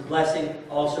Brown's blessing,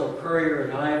 also Currier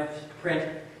and Ives print,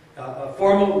 a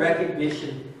formal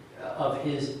recognition of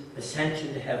his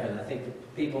ascension to heaven. I think the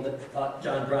people that thought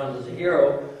John Brown was a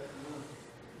hero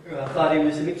thought he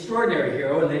was an extraordinary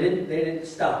hero, and they didn't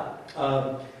stop.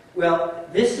 Well,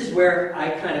 this is where I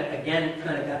kind of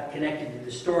got connected to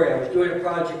the story. I was doing a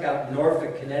project out in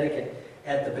Norfolk, Connecticut,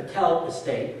 at the Battelle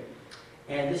estate,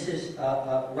 and this is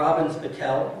Robbins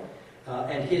Battelle,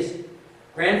 and his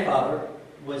grandfather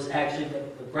was actually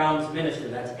the Browns minister.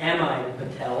 That's Ammi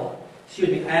Battelle,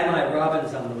 Ammi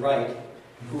Robbins on the right,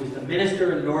 who was the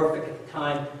minister in Norfolk at the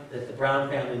time that the Brown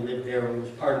family lived there, and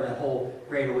was part of that whole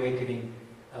Great Awakening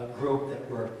group that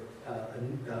were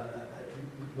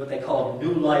what they called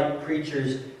New Light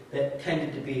preachers that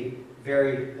tended to be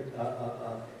very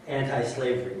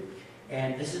anti-slavery.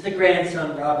 And this is the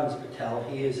grandson, Robbins Battelle.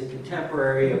 He is a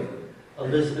contemporary of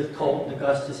Elizabeth Colt and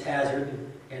Augustus Hazard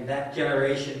and that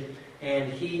generation.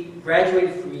 And he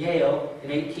graduated from Yale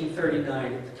in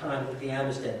 1839 at the time that the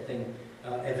Amistad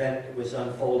event was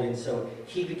unfolding. So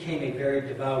he became a very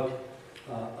devout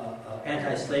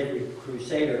anti-slavery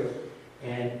crusader.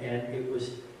 And it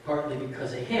was partly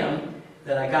because of him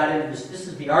that I got into this. This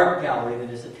is the art gallery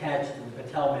that is attached to the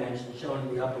Battelle Mansion, shown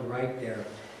in the upper right there.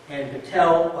 And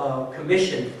Battelle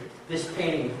commissioned this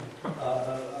painting,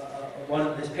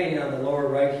 this painting on the lower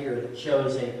right here that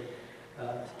shows a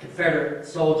Confederate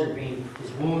soldier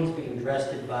his wounds being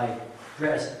dressed by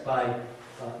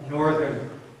Northern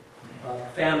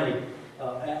family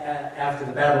after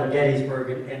the Battle of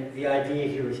Gettysburg. And the idea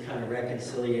here is kind of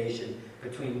reconciliation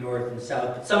between North and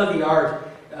South. But some of the art,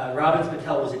 Robbins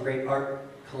Battelle was a great art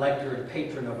collector and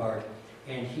patron of art,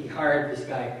 and he hired this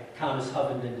guy, Thomas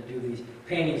Hovenden, to do these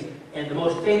paintings. And the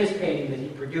most famous painting that he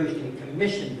produced, and he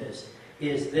commissioned this,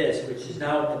 is this, which is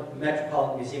now at the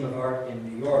Metropolitan Museum of Art in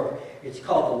New York. It's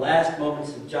called The Last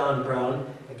Moments of John Brown.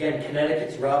 Again,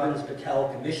 Connecticut's Robbins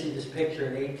Battelle commissioned this picture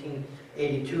in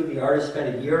 1882. The artist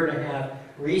spent a year and a half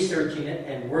researching it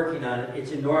and working on it.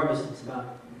 It's enormous. It's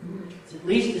at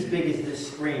least as big as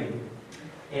this screen.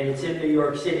 And it's in New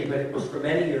York City, but it was for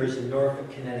many years in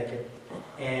Norfolk, Connecticut.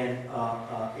 And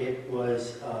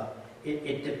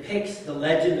it depicts the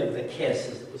legend of the kiss,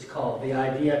 as it was called. The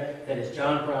idea that as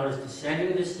John Brown is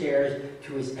descending the stairs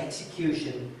to his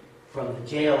execution from the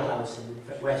jailhouse in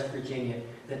West Virginia,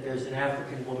 that there's an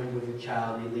African woman with a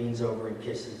child, and he leans over and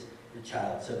kisses the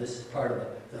child. So this is part of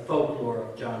the folklore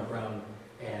of John Brown,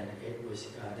 and it was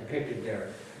depicted there.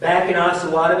 Back in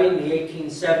Osawatomie in the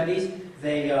 1870s,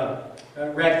 they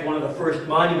erected one of the first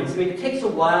monuments. I mean, it takes a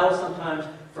while sometimes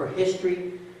for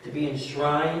history to be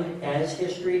enshrined as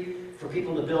history, for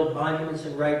people to build monuments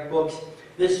and write books.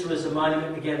 This was a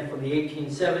monument, again, from the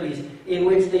 1870s, in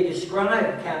which they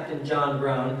described Captain John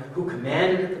Brown, who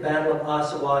commanded at the Battle of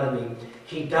Osawatomie.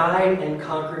 He died and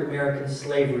conquered American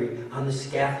slavery on the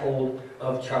scaffold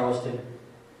of Charlestown,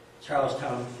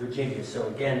 Virginia. So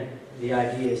again, the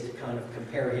idea is to kind of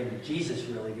compare him to Jesus,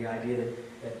 really, the idea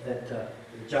that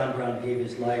John Brown gave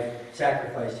his life,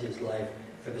 sacrificed his life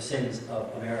for the sins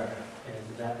of America.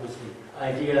 And that was the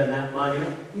idea in that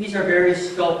monument. These are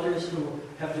various sculptors who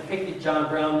have depicted John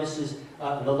Brown. This is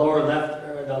the lower left,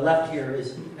 or the left here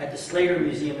is at the Slater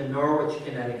Museum in Norwich,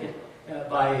 Connecticut,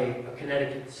 by a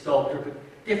Connecticut sculptor, but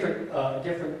different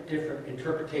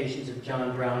interpretations of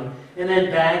John Brown. And then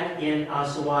back in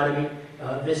Osawatomie,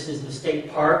 this is the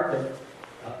state park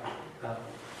that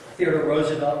Theodore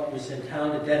Roosevelt was in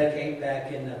town to dedicate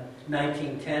back in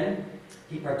 1910.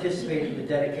 He participated in the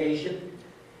dedication.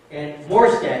 And more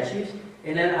statues.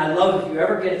 And then I love, if you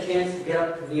ever get a chance to get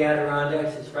up to the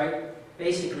Adirondacks, it's right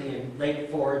basically in Lake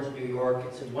Forge, New York.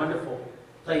 It's a wonderful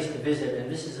place to visit.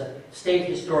 And this is a state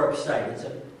historic site. It's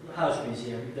a house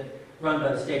museum that run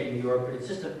by the state of New York, but it's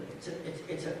just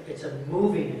it's a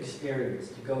moving experience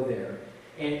to go there.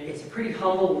 And it's a pretty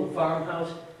humble little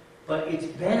farmhouse, but it's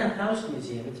been a house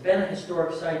museum. It's been a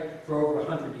historic site for over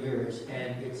 100 years,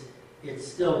 and it's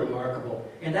still remarkable.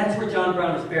 And that's where John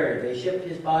Brown is buried. They shipped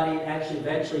his body, actually,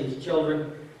 eventually his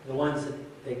children, the ones that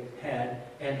they had,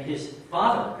 and his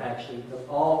father, actually,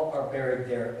 all are buried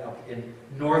there up in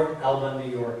North Alba,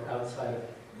 New York, outside of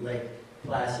Lake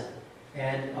Placid.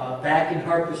 And back in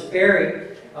Harper's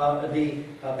Ferry, the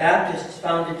Baptists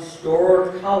founded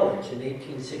Storer College in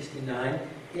 1869,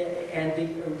 and the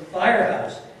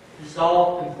firehouse. This is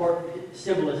all important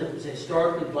symbolism. It was a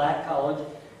historically black college,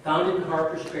 founded in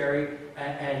Harper's Ferry,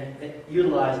 and it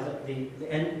utilized the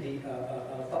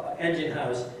engine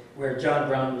house where John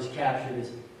Brown was captured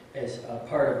as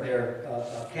part of their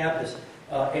campus.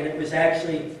 And it was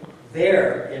actually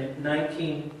there in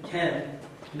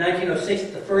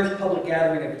 1906, the first public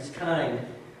gathering of its kind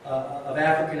of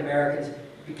African Americans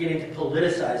beginning to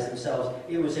politicize themselves.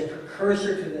 It was a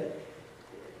precursor to the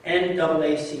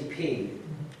NAACP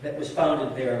that was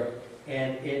founded there.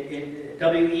 And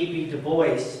W.E.B. Du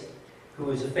Bois, who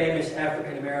was a famous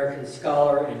African American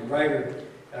scholar and writer,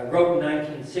 wrote in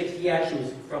 1960. He actually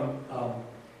was from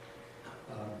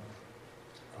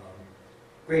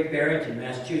Great Barrington,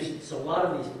 Massachusetts. So a lot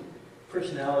of these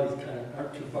personalities kind of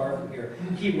aren't too far from here.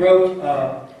 He wrote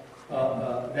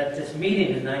that this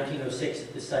meeting in 1906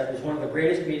 at this site was one of the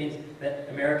greatest meetings that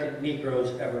American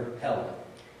Negroes ever held.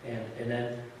 And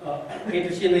then,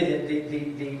 interestingly,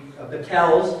 the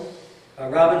Battels,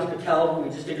 Robbins Battel, who we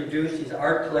just introduced, he's an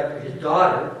art collector. His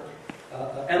daughter,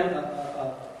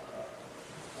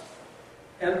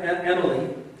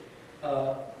 Emily,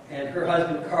 and her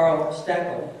husband, Carl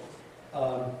Steckel,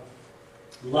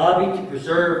 lobbied to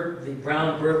preserve the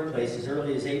Brown birthplace as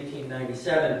early as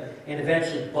 1897, and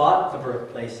eventually bought the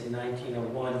birthplace in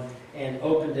 1901 and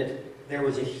opened it. There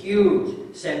was a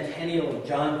huge centennial of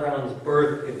John Brown's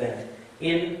birth event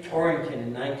in Torrington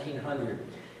in 1900.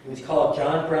 It was called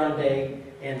John Brown Day,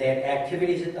 and they had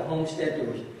activities at the homestead. There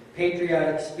was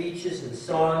patriotic speeches and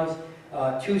songs.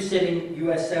 2 sitting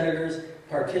U.S. senators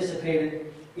participated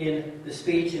in the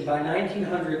speech, and by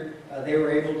 1900, they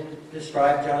were able to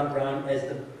describe John Brown as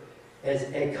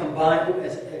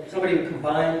somebody who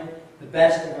combined the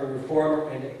best of a reformer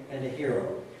and a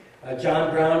hero.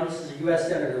 John Brown, this is a U.S.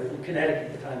 senator from Connecticut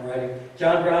at the time writing.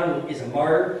 John Brown is a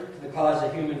martyr to the cause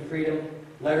of human freedom.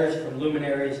 Letters from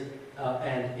luminaries,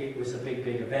 and it was a big,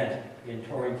 big event in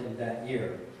Torrington that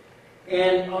year.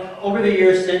 And over the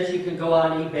years since, you can go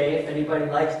on eBay if anybody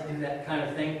likes to do that kind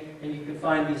of thing, and you can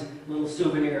find these little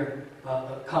souvenir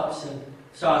cups and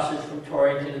saucers from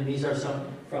Torrington, and these are some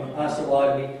from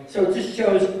Osawatomie. So it just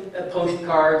shows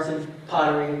postcards and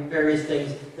pottery and various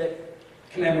things that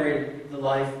commemorated the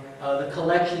life. The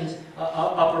collections,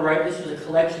 upper right, this was a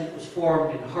collection that was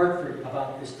formed in Hartford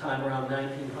about this time, around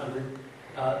 1900.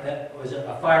 That was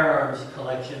a firearms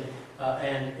collection,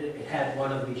 and it had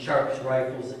one of the Sharps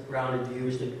rifles that Brown had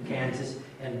used in Kansas,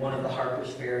 and one of the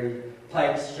Harper's Ferry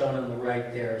pikes shown on the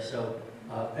right there. So,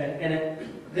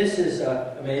 this is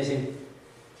amazing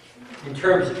in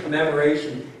terms of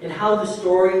commemoration and how the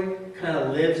story kind of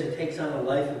lives and takes on a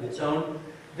life of its own.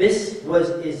 This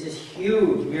is this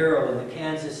huge mural in the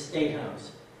Kansas State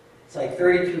House. It's like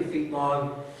 32 feet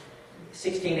long,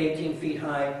 16, 18 feet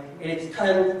high, and it's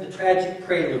titled The Tragic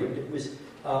Prelude. It was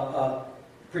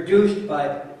produced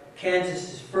by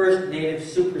Kansas's first native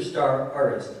superstar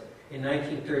artist in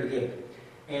 1938.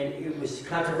 And it was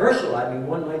controversial. I mean,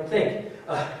 one might think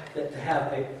that to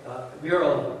have a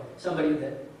mural of somebody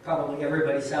that probably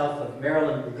everybody south of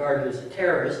Maryland regarded as a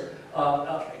terrorist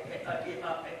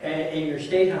in your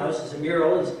state house as a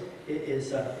mural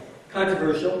is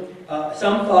controversial.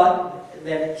 Some thought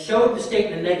that it showed the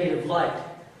state in a negative light,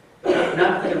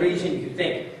 not for the reason you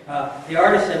think. The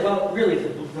artist said, well, really,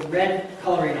 the red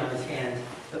coloring on his hands,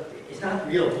 it's not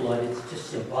real blood, it's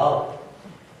just symbolic.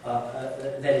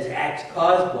 That his acts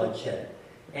caused bloodshed.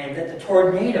 And that the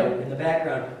tornado in the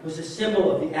background was a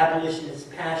symbol of the abolitionist's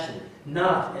passion,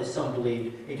 not, as some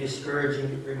believed, a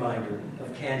discouraging reminder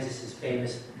of Kansas's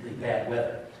famously bad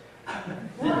weather.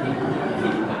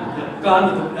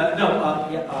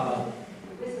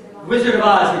 Wizard of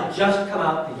Oz had just come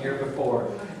out the year before,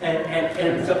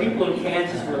 and so people in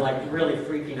Kansas were like really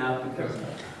freaking out because,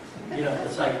 you know,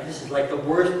 it's like this is like the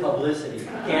worst publicity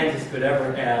Kansas could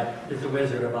ever have is the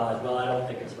Wizard of Oz. Well, I don't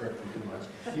think it's hurt them too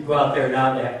much. You go out there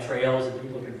now, they have trails and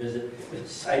people can visit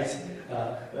sites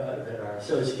that are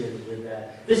associated with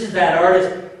that. This is that artist,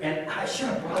 and I should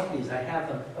have brought these. I have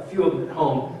them, a few of them at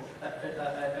home.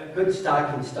 Good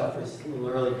stocking stuffers. It's a little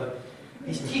early, but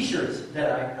these T-shirts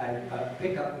that I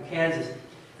picked up in Kansas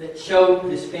that show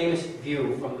this famous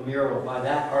view from the mural by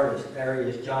that artist. There he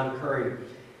is, John Curry.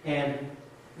 And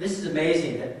this is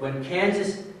amazing that when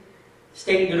Kansas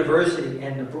State University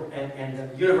and the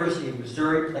University of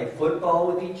Missouri play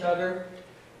football with each other,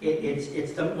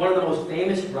 it's one of the most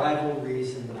famous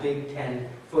rivalries in the Big Ten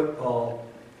football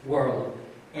world.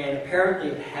 And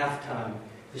apparently at halftime,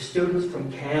 the students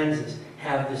from Kansas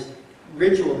have this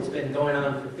ritual that's been going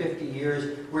on for 50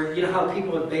 years, where you know how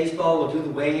people in baseball will do the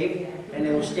wave and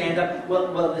they will stand up?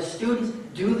 Well, the students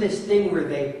do this thing where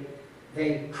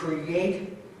they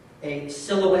create a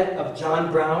silhouette of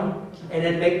John Brown and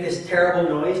then make this terrible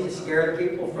noise to scare the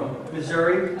people from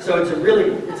Missouri. So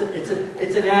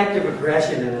it's an act of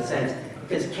aggression in a sense,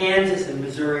 because Kansas and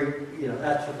Missouri, you know,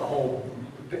 that's what the whole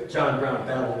John Brown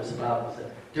battle was about, was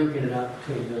duking it out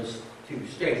between those two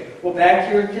states. Well, back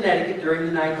here in Connecticut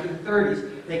during the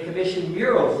 1930s, they commissioned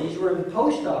murals. These were in the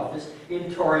post office in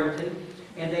Torrington,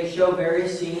 and they show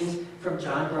various scenes from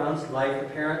John Brown's life.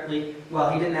 Apparently,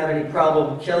 well, he didn't have any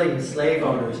problem killing slave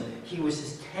owners. He was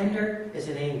as tender as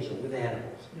an angel with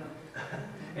animals.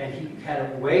 And he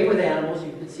had a way with animals.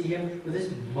 You could see him with his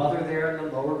mother there in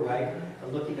the lower right,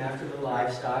 looking after the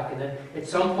livestock. And then at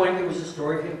some point there was a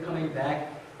story of him coming back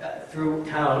through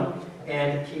town,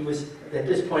 and he was at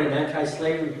this point an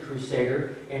anti-slavery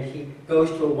crusader, and he goes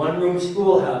to a one-room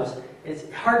schoolhouse.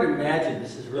 It's hard to imagine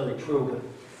this is really true, but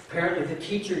apparently the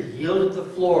teacher yielded the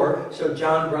floor so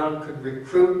John Brown could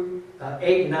recruit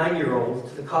 8- and 9-year-olds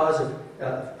to the cause of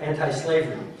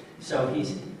anti-slavery. So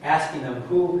he's asking them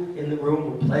who in the room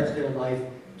will pledge their life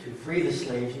to free the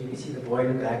slaves. You can see the boy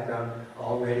in the background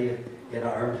all ready to get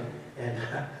armed and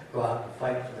go out and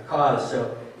fight for the cause.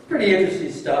 So it's pretty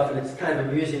interesting stuff, and it's kind of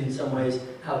amusing in some ways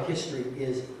how history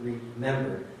is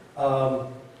remembered. From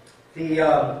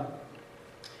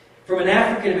an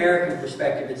African-American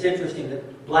perspective, it's interesting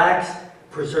that blacks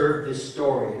preserve this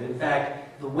story. And in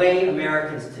fact, the way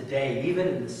Americans today, even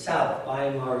in the South, by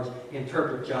and large,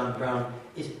 interpret John Brown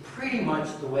is pretty much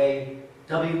the way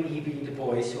W.E.B. Du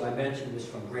Bois, who I mentioned was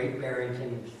from Great Barrington,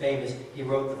 he was famous. He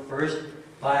wrote the first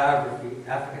biography,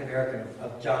 African-American,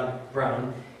 of John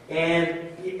Brown. And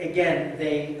again,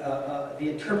 the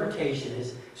interpretation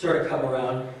has sort of come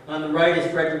around. On the right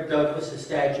is Frederick Douglass, a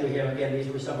statue of him. Again,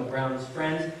 these were some of Brown's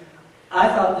friends. I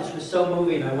thought this was so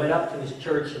moving. I went up to this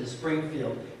church in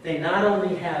Springfield. They not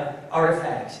only have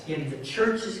artifacts in the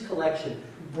church's collection,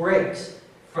 breaks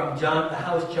from the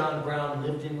house John Brown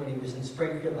lived in when he was in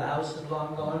Springfield. The house is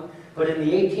long gone. But in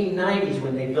the 1890s,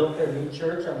 when they built their new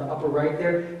church on the upper right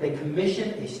there, they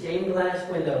commissioned a stained glass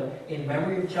window in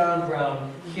memory of John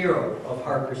Brown, hero of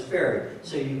Harper's Ferry.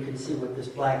 So you can see what this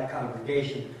black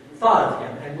congregation thought of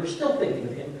him. And we're still thinking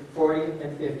of him 40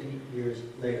 and 50 years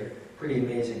later. Pretty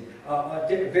amazing.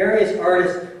 Various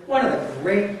artists, one of the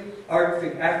great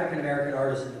African-American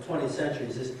artists in the 20th century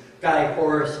is this guy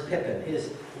Horace Pippin.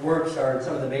 His works are in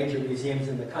some of the major museums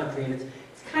in the country, and it's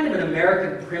kind of an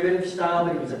American primitive style,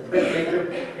 but he was a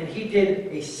printmaker, and he did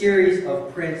a series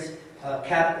of prints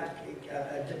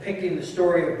depicting the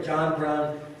story of John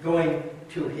Brown going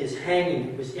to his hanging.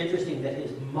 It was interesting that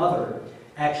his mother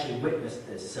actually witnessed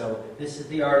this. So this is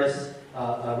the artist's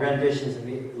renditions in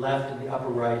the left and the upper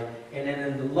right, and then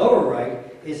in the lower right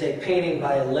is a painting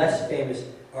by a less famous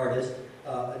artist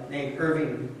named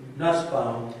Irving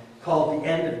Nussbaum called The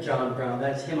End of John Brown.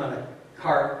 That's him on a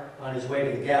cart on his way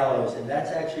to the gallows, and that's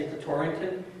actually at the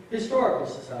Torrington Historical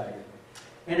Society.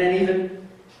 And then even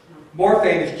more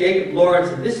famous, Jacob Lawrence,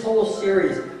 and this whole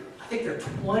series, I think there are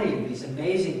 20 of these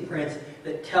amazing prints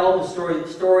that tell the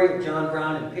story of John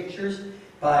Brown in pictures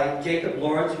by Jacob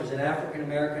Lawrence, who was an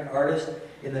African-American artist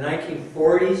in the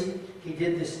 1940s. He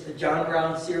did the John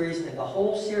Brown series, and the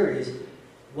whole series,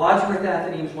 Wadsworth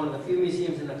Atheneum is one of the few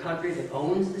museums in the country that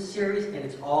owns this series, and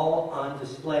it's all on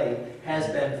display, has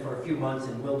been for a few months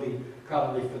and will be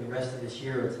probably for the rest of this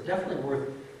year. It's definitely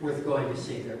worth going to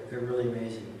see. They're really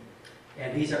amazing.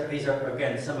 And these are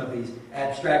again, some of these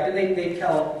abstract, and they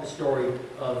tell the story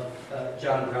of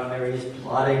John Brown. There he is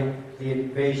plotting the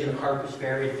invasion of Harper's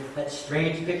Ferry. That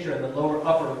strange picture in the lower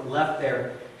upper left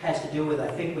there has to do with,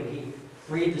 I think, when he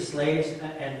freed the slaves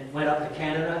and went up to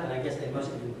Canada, and I guess they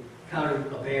must have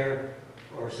encountered a bear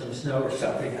or some snow or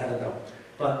something, I don't know.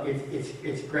 But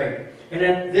it's great. And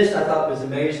then this I thought was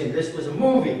amazing. This was a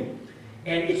movie,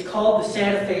 and it's called The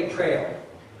Santa Fe Trail.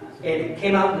 And it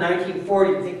came out in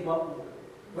 1940. You think, well,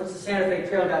 what's the Santa Fe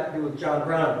Trail got to do with John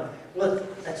Brown? Well,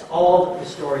 that's all the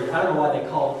story. I don't know why they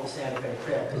call it the Santa Fe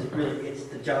Trail, because it's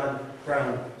the John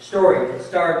Brown story. It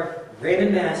starred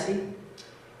Raymond Massey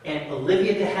and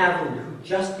Olivia de Havilland, who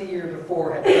just the year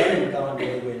before had been in Gone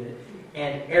with the Wind.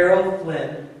 and Errol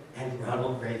Flynn and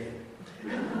Ronald Reagan.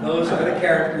 Those are the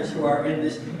characters who are in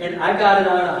this. And I got it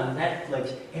out on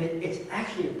Netflix, and it's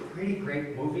actually a pretty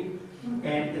great movie.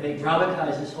 And they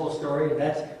dramatize this whole story, and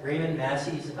that's Raymond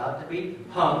Massey's about to be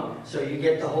hung. So you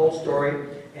get the whole story,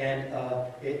 and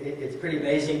it's pretty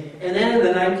amazing. And then in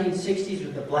the 1960s,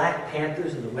 with the Black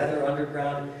Panthers and the Weather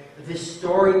Underground, this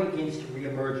story begins to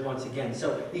reemerge once again.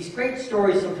 So these great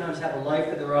stories sometimes have a life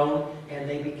of their own, and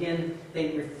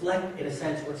they reflect, in a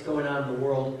sense, what's going on in the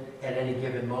world at any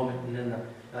given moment. And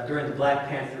then during the Black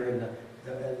Panther in the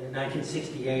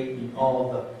 1968, and all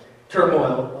of the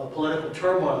turmoil, political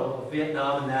turmoil of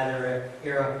Vietnam in that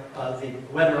era, the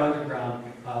Weather Underground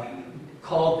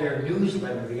called their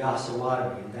newsletter the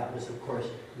Osawatomie, and that was, of course,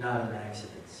 not an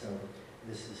accident. So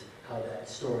this is how that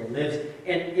story lives.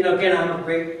 And, again, I'm a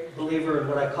great believer in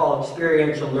what I call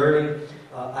experiential learning.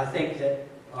 I think that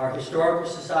our historical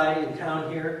society in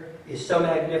town here is so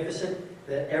magnificent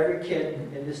that every kid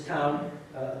in this town,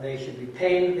 they should be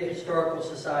paying the historical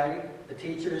society. The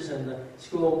teachers and the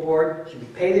school board should be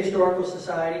paying the historical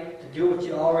society to do what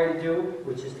you already do,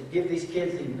 which is to give these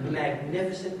kids the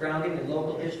magnificent grounding in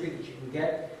local history that you can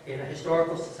get in a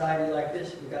historical society like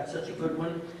this. We've got such a good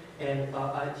one. And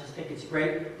I just think it's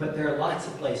great, but there are lots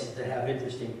of places that have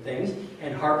interesting things.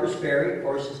 And Harper's Ferry, of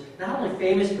course, is not only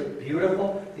famous, but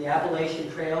beautiful. The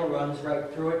Appalachian Trail runs right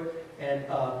through it. And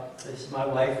this is my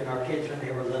wife and our kids when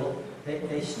they were little.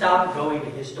 They stopped going to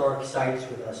historic sites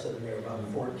with us when they were about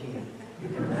 14. You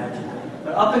can imagine.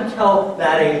 But up until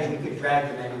that age, we could drag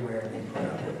them anywhere.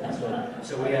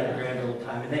 So we had a grand old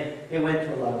time. And they went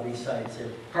to a lot of these sites.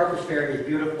 And Harper's Ferry is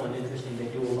beautiful and interesting. They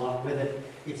do a lot with it.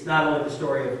 It's not only the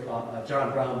story of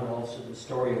John Brown, but also the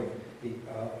story of the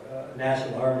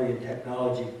National Armory and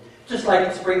Technology. Just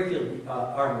like Springfield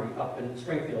Armory up in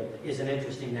Springfield is an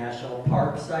interesting national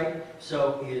park site,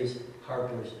 so is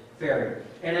Harper's Ferry.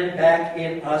 And then back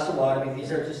in Osawatomie,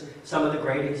 these are just some of the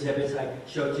great exhibits. I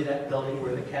showed you that building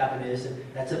where the cabin is, and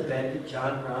that's a bed that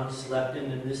John Brown slept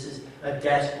in, and this is a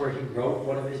desk where he wrote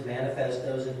one of his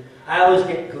manifestos. And I always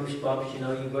get goosebumps,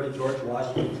 you go to George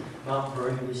Washington's Mount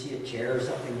Vernon, you see a chair or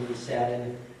something that he sat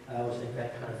in. I always think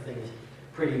that kind of thing is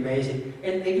pretty amazing.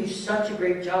 And they do such a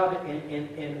great job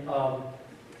in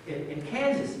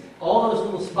Kansas. All those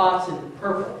little spots in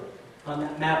purple on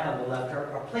that map on the left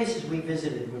are places we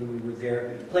visited when we were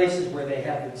there, places where they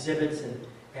have exhibits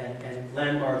and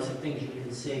landmarks and things you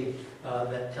can see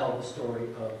that tell the story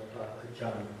of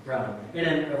John Brown. And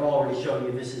then I've already shown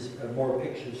you, this is more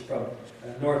pictures from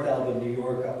North Alba, New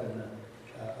York, up in the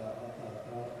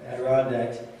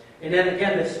Adirondacks. And then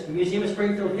again, this Museum of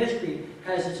Springfield History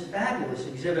has this fabulous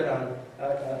exhibit on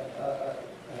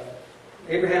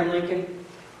Abraham Lincoln,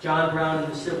 John Brown,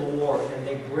 and the Civil War. And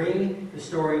they bring the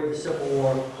story of the Civil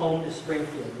War home to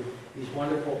Springfield with these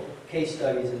wonderful case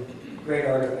studies and great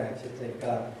artifacts that they've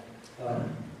got.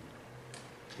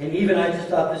 And even I just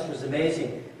thought this was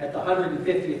amazing. At the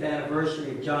 150th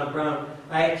anniversary of John Brown,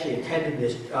 I actually attended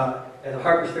this at the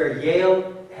Harper's Ferry.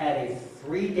 Yale had a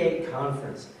 3-day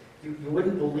conference. You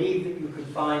wouldn't believe that you could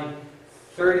find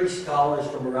 30 scholars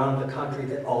from around the country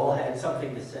that all had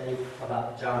something to say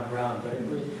about John Brown. But it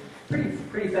was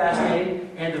pretty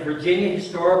fascinating. And the Virginia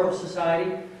Historical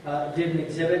Society did an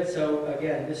exhibit. So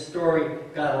again, this story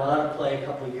got a lot of play a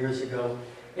couple of years ago.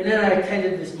 And then I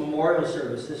attended this memorial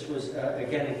service. This was,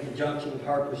 again, in conjunction with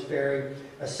Harper's Ferry,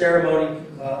 a ceremony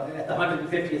at the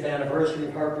 150th anniversary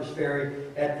of Harper's Ferry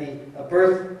at the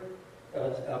birth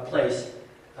place.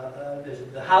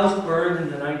 The house burned in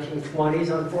the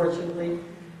 1920s, unfortunately,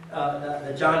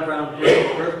 the John Brown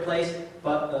birthplace,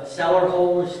 but the cellar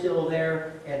hole is still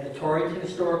there, and the Torrington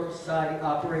Historical Society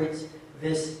operates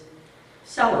this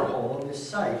cellar hole on this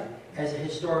site as a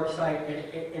historic site,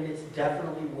 and it's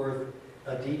definitely worth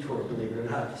a detour, believe it or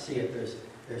not, to see it.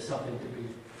 There's something to be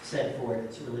said for it.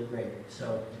 It's really great.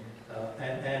 So,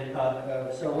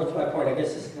 so what's my point? I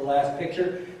guess this is the last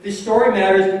picture. This story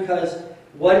matters because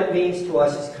what it means to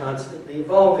us is constantly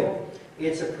evolving.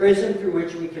 It's a prism through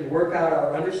which we can work out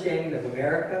our understanding of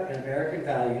America and American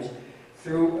values,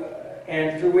 through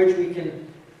which we can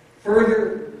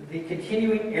further the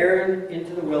continuing errand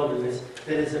into the wilderness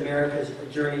that is America's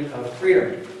journey of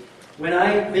freedom. When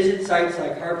I visit sites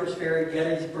like Harper's Ferry,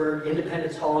 Gettysburg,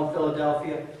 Independence Hall in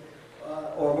Philadelphia,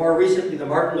 or more recently the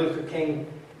Martin Luther King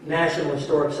National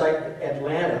Historic Site in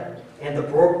Atlanta, and the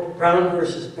Brown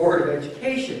versus Board of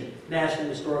Education National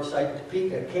Historic Site in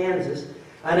Topeka, Kansas,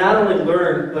 I not only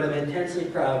learn, but am intensely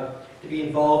proud to be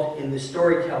involved in the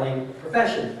storytelling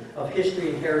profession of history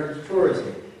and heritage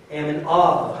tourism. I am in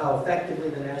awe of how effectively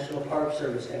the National Park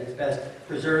Service at its best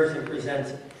preserves and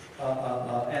presents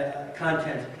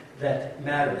content that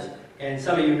matters. And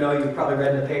some of you know, you've probably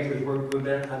read in the papers,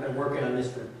 I've been working on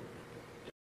this for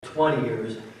 20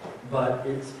 years, but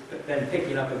it's been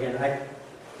picking up again.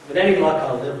 With any luck,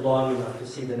 I'll live long enough to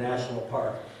see the national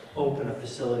park open a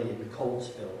facility in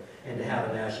Coltsville and to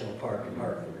have a national park in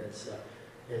Hartford. It's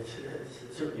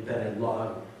certainly been a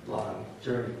long, long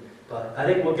journey. But I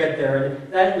think we'll get there.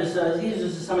 And that was, these are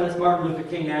some of this Martin Luther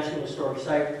King National Historic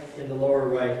Site in the lower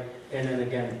right. And then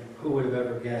again, who would have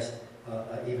ever guessed,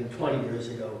 even 20 years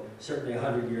ago, certainly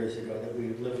 100 years ago, that we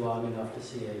would live long enough to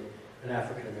see an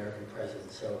African-American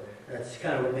president. So that's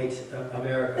kind of what makes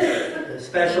America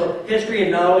special. History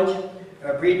and knowledge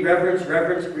breed reverence.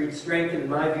 Reverence breeds strength. And in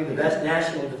my view, the best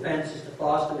national defense is to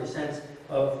foster a sense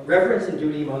of reverence and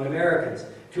duty among Americans,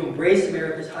 to embrace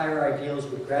America's higher ideals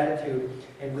with gratitude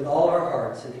and with all our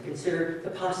hearts, and to consider the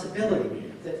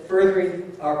possibility that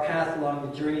furthering our path along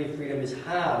the journey of freedom is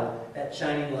how that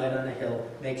shining light on the hill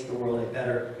makes the world a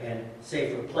better and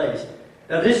safer place.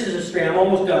 Now this is a strange, I'm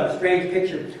almost done, strange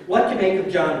picture. What to make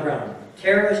of John Brown,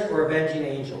 terrorist or avenging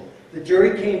angel? The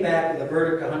jury came back with a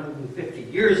verdict 150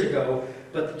 years ago,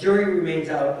 but the jury remains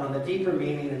out on the deeper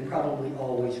meaning and probably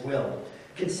always will.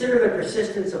 Consider the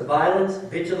persistence of violence,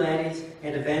 vigilantes,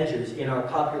 and avengers in our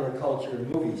popular culture and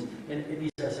movies. And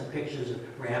these are some pictures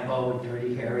of Rambo and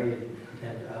Dirty Harry,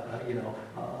 and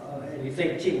you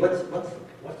think, gee, what's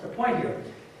the point here?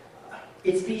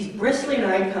 It's these bristling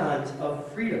icons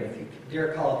of freedom, if you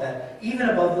dare call it that, even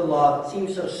above the law, that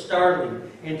seems so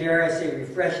startling and, dare I say,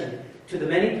 refreshing to the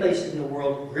many places in the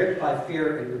world gripped by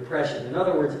fear and repression. In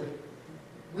other words,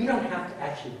 we don't have to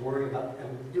actually worry about,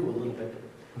 and we do a little bit.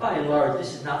 By and large,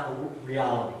 this is not the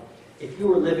reality. If you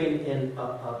were living in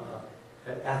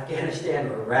Afghanistan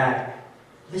or Iraq,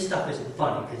 this stuff isn't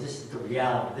funny because this is the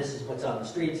reality. This is what's on the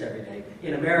streets every day.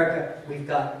 In America, we've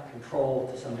got control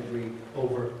to some degree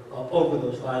over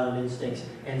those violent instincts,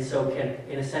 and so can,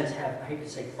 in a sense, have, I hate to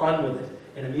say, fun with it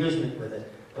and amusement with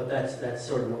it. But that's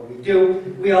sort of what we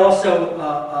do. We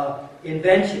also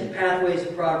invention, pathways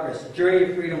of progress, the journey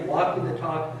of freedom, walking the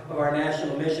talk of our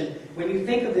national mission. When you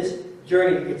think of this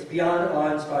journey, it's beyond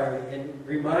awe-inspiring and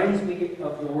reminds me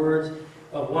of the words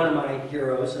of one of my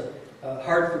heroes, a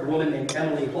Hartford woman named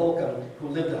Emily Holcomb, who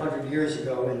lived 100 years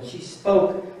ago, and she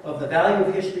spoke of the value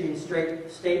of history and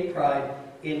state pride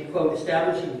in, quote,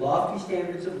 establishing lofty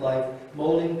standards of life,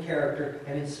 molding character,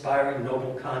 and inspiring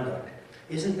noble conduct.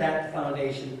 Isn't that the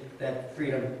foundation that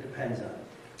freedom depends on?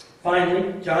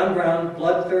 Finally, John Brown,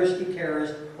 bloodthirsty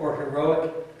terrorist or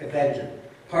heroic avenger.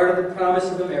 Part of the promise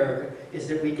of America is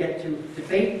that we get to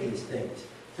debate these things.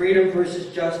 Freedom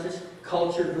versus justice,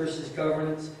 culture versus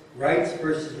governance, rights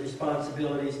versus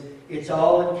responsibilities. It's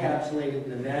all encapsulated in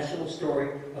the national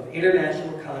story of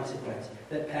international consequence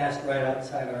that passed right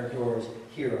outside our doors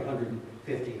here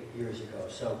 150 years ago.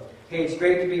 So, hey, it's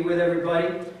great to be with everybody,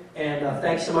 and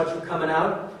thanks so much for coming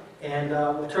out, and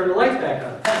we'll turn the lights back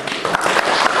on.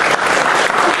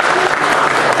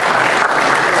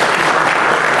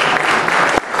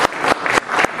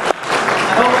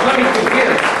 I hope somebody can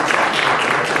hear.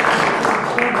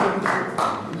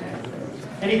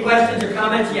 Any questions or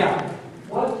comments? Yeah.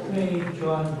 What made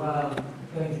John Brown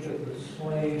think that the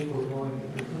slaves were going to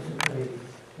participate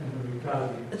in the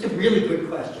rebellion? That's a really good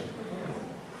question.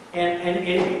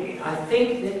 And I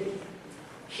think that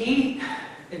he,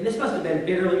 and this must have been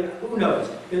bitterly, who knows?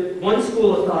 One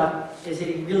school of thought is that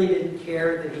he really didn't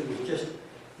care, that he was just,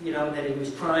 that he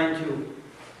was trying to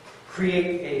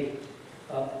create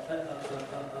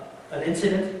an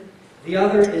incident. The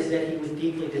other is that he was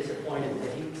deeply disappointed,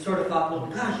 that he sort of thought, well,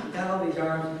 gosh, we got all these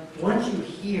arms. Once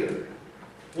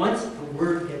the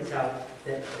word gets out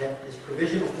that this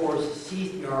provisional force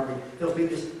seized the army, there'll be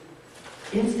this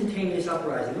instantaneous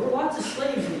uprising. There were lots of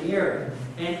slaves in the area,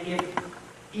 and if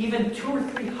even 200 or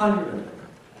 300 of them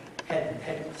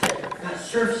had said, God,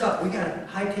 surf's up, we got to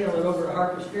hightail it over to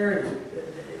Harper's Ferry,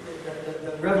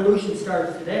 the revolution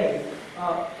starts today, it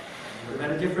would have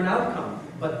been a different outcome.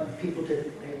 But people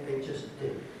didn't, they just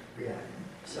didn't react.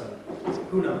 So,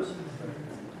 who knows?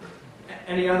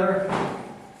 Any other?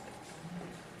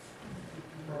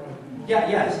 Yeah,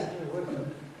 yes.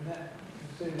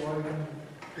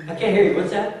 I can't hear you.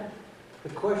 What's that? The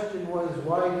question was,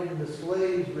 why didn't the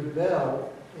slaves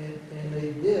rebel? And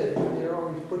they did. They're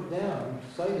always put down.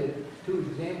 You cited two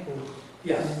examples in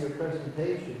your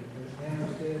presentation. The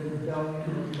Amsterdam Rebellion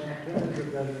and the Plymouth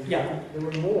Rebellion. Yeah. There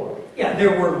were more. Yeah,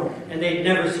 there were more. And they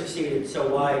never succeeded. So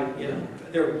why,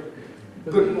 there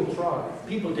But people tried.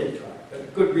 People did try.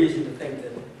 But good reason to think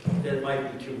that it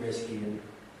might be too risky.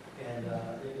 And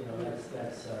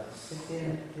that's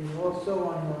And also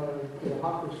on the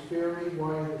Harper's Ferry,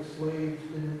 why the slaves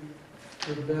didn't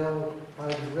rebel. I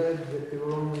read that there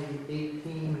were only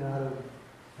 18 out of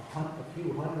a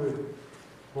few hundred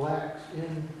blacks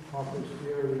in Harper's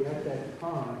Ferry at that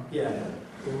time. Yeah.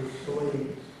 There were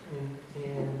slaves.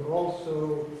 And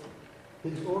also,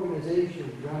 his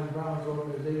organization, John Brown's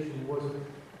organization, wasn't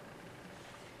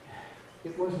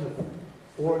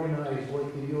organized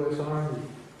like the U.S. Army.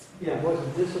 Yeah. It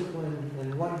wasn't disciplined,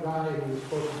 and one guy who was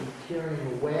supposed to be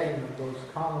carrying a wagon of those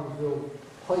Collinsville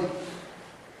pipes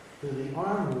to the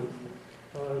army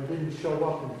didn't show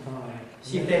up in time.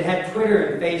 See, if they'd had Twitter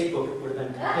and Facebook, it would have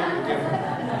been completely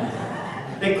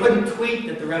different. They couldn't tweet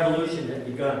that the revolution had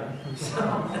begun.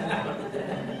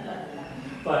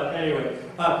 But anyway,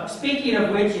 speaking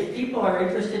of which, if people are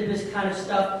interested in this kind of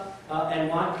stuff and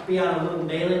want to be on a little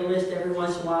mailing list every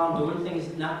once in a while, doing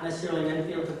things not necessarily in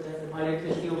Enfield, but that might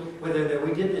interest you, we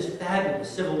did this fabulous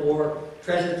Civil War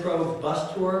treasure trove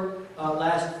bus tour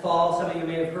last fall, some of you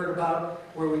may have heard about,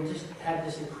 where we just had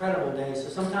this incredible day. So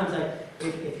sometimes,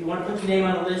 if you want to put your name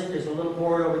on the list, there's a little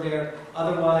board over there.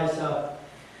 Otherwise,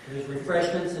 there's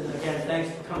refreshments, and again,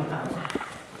 thanks for coming out.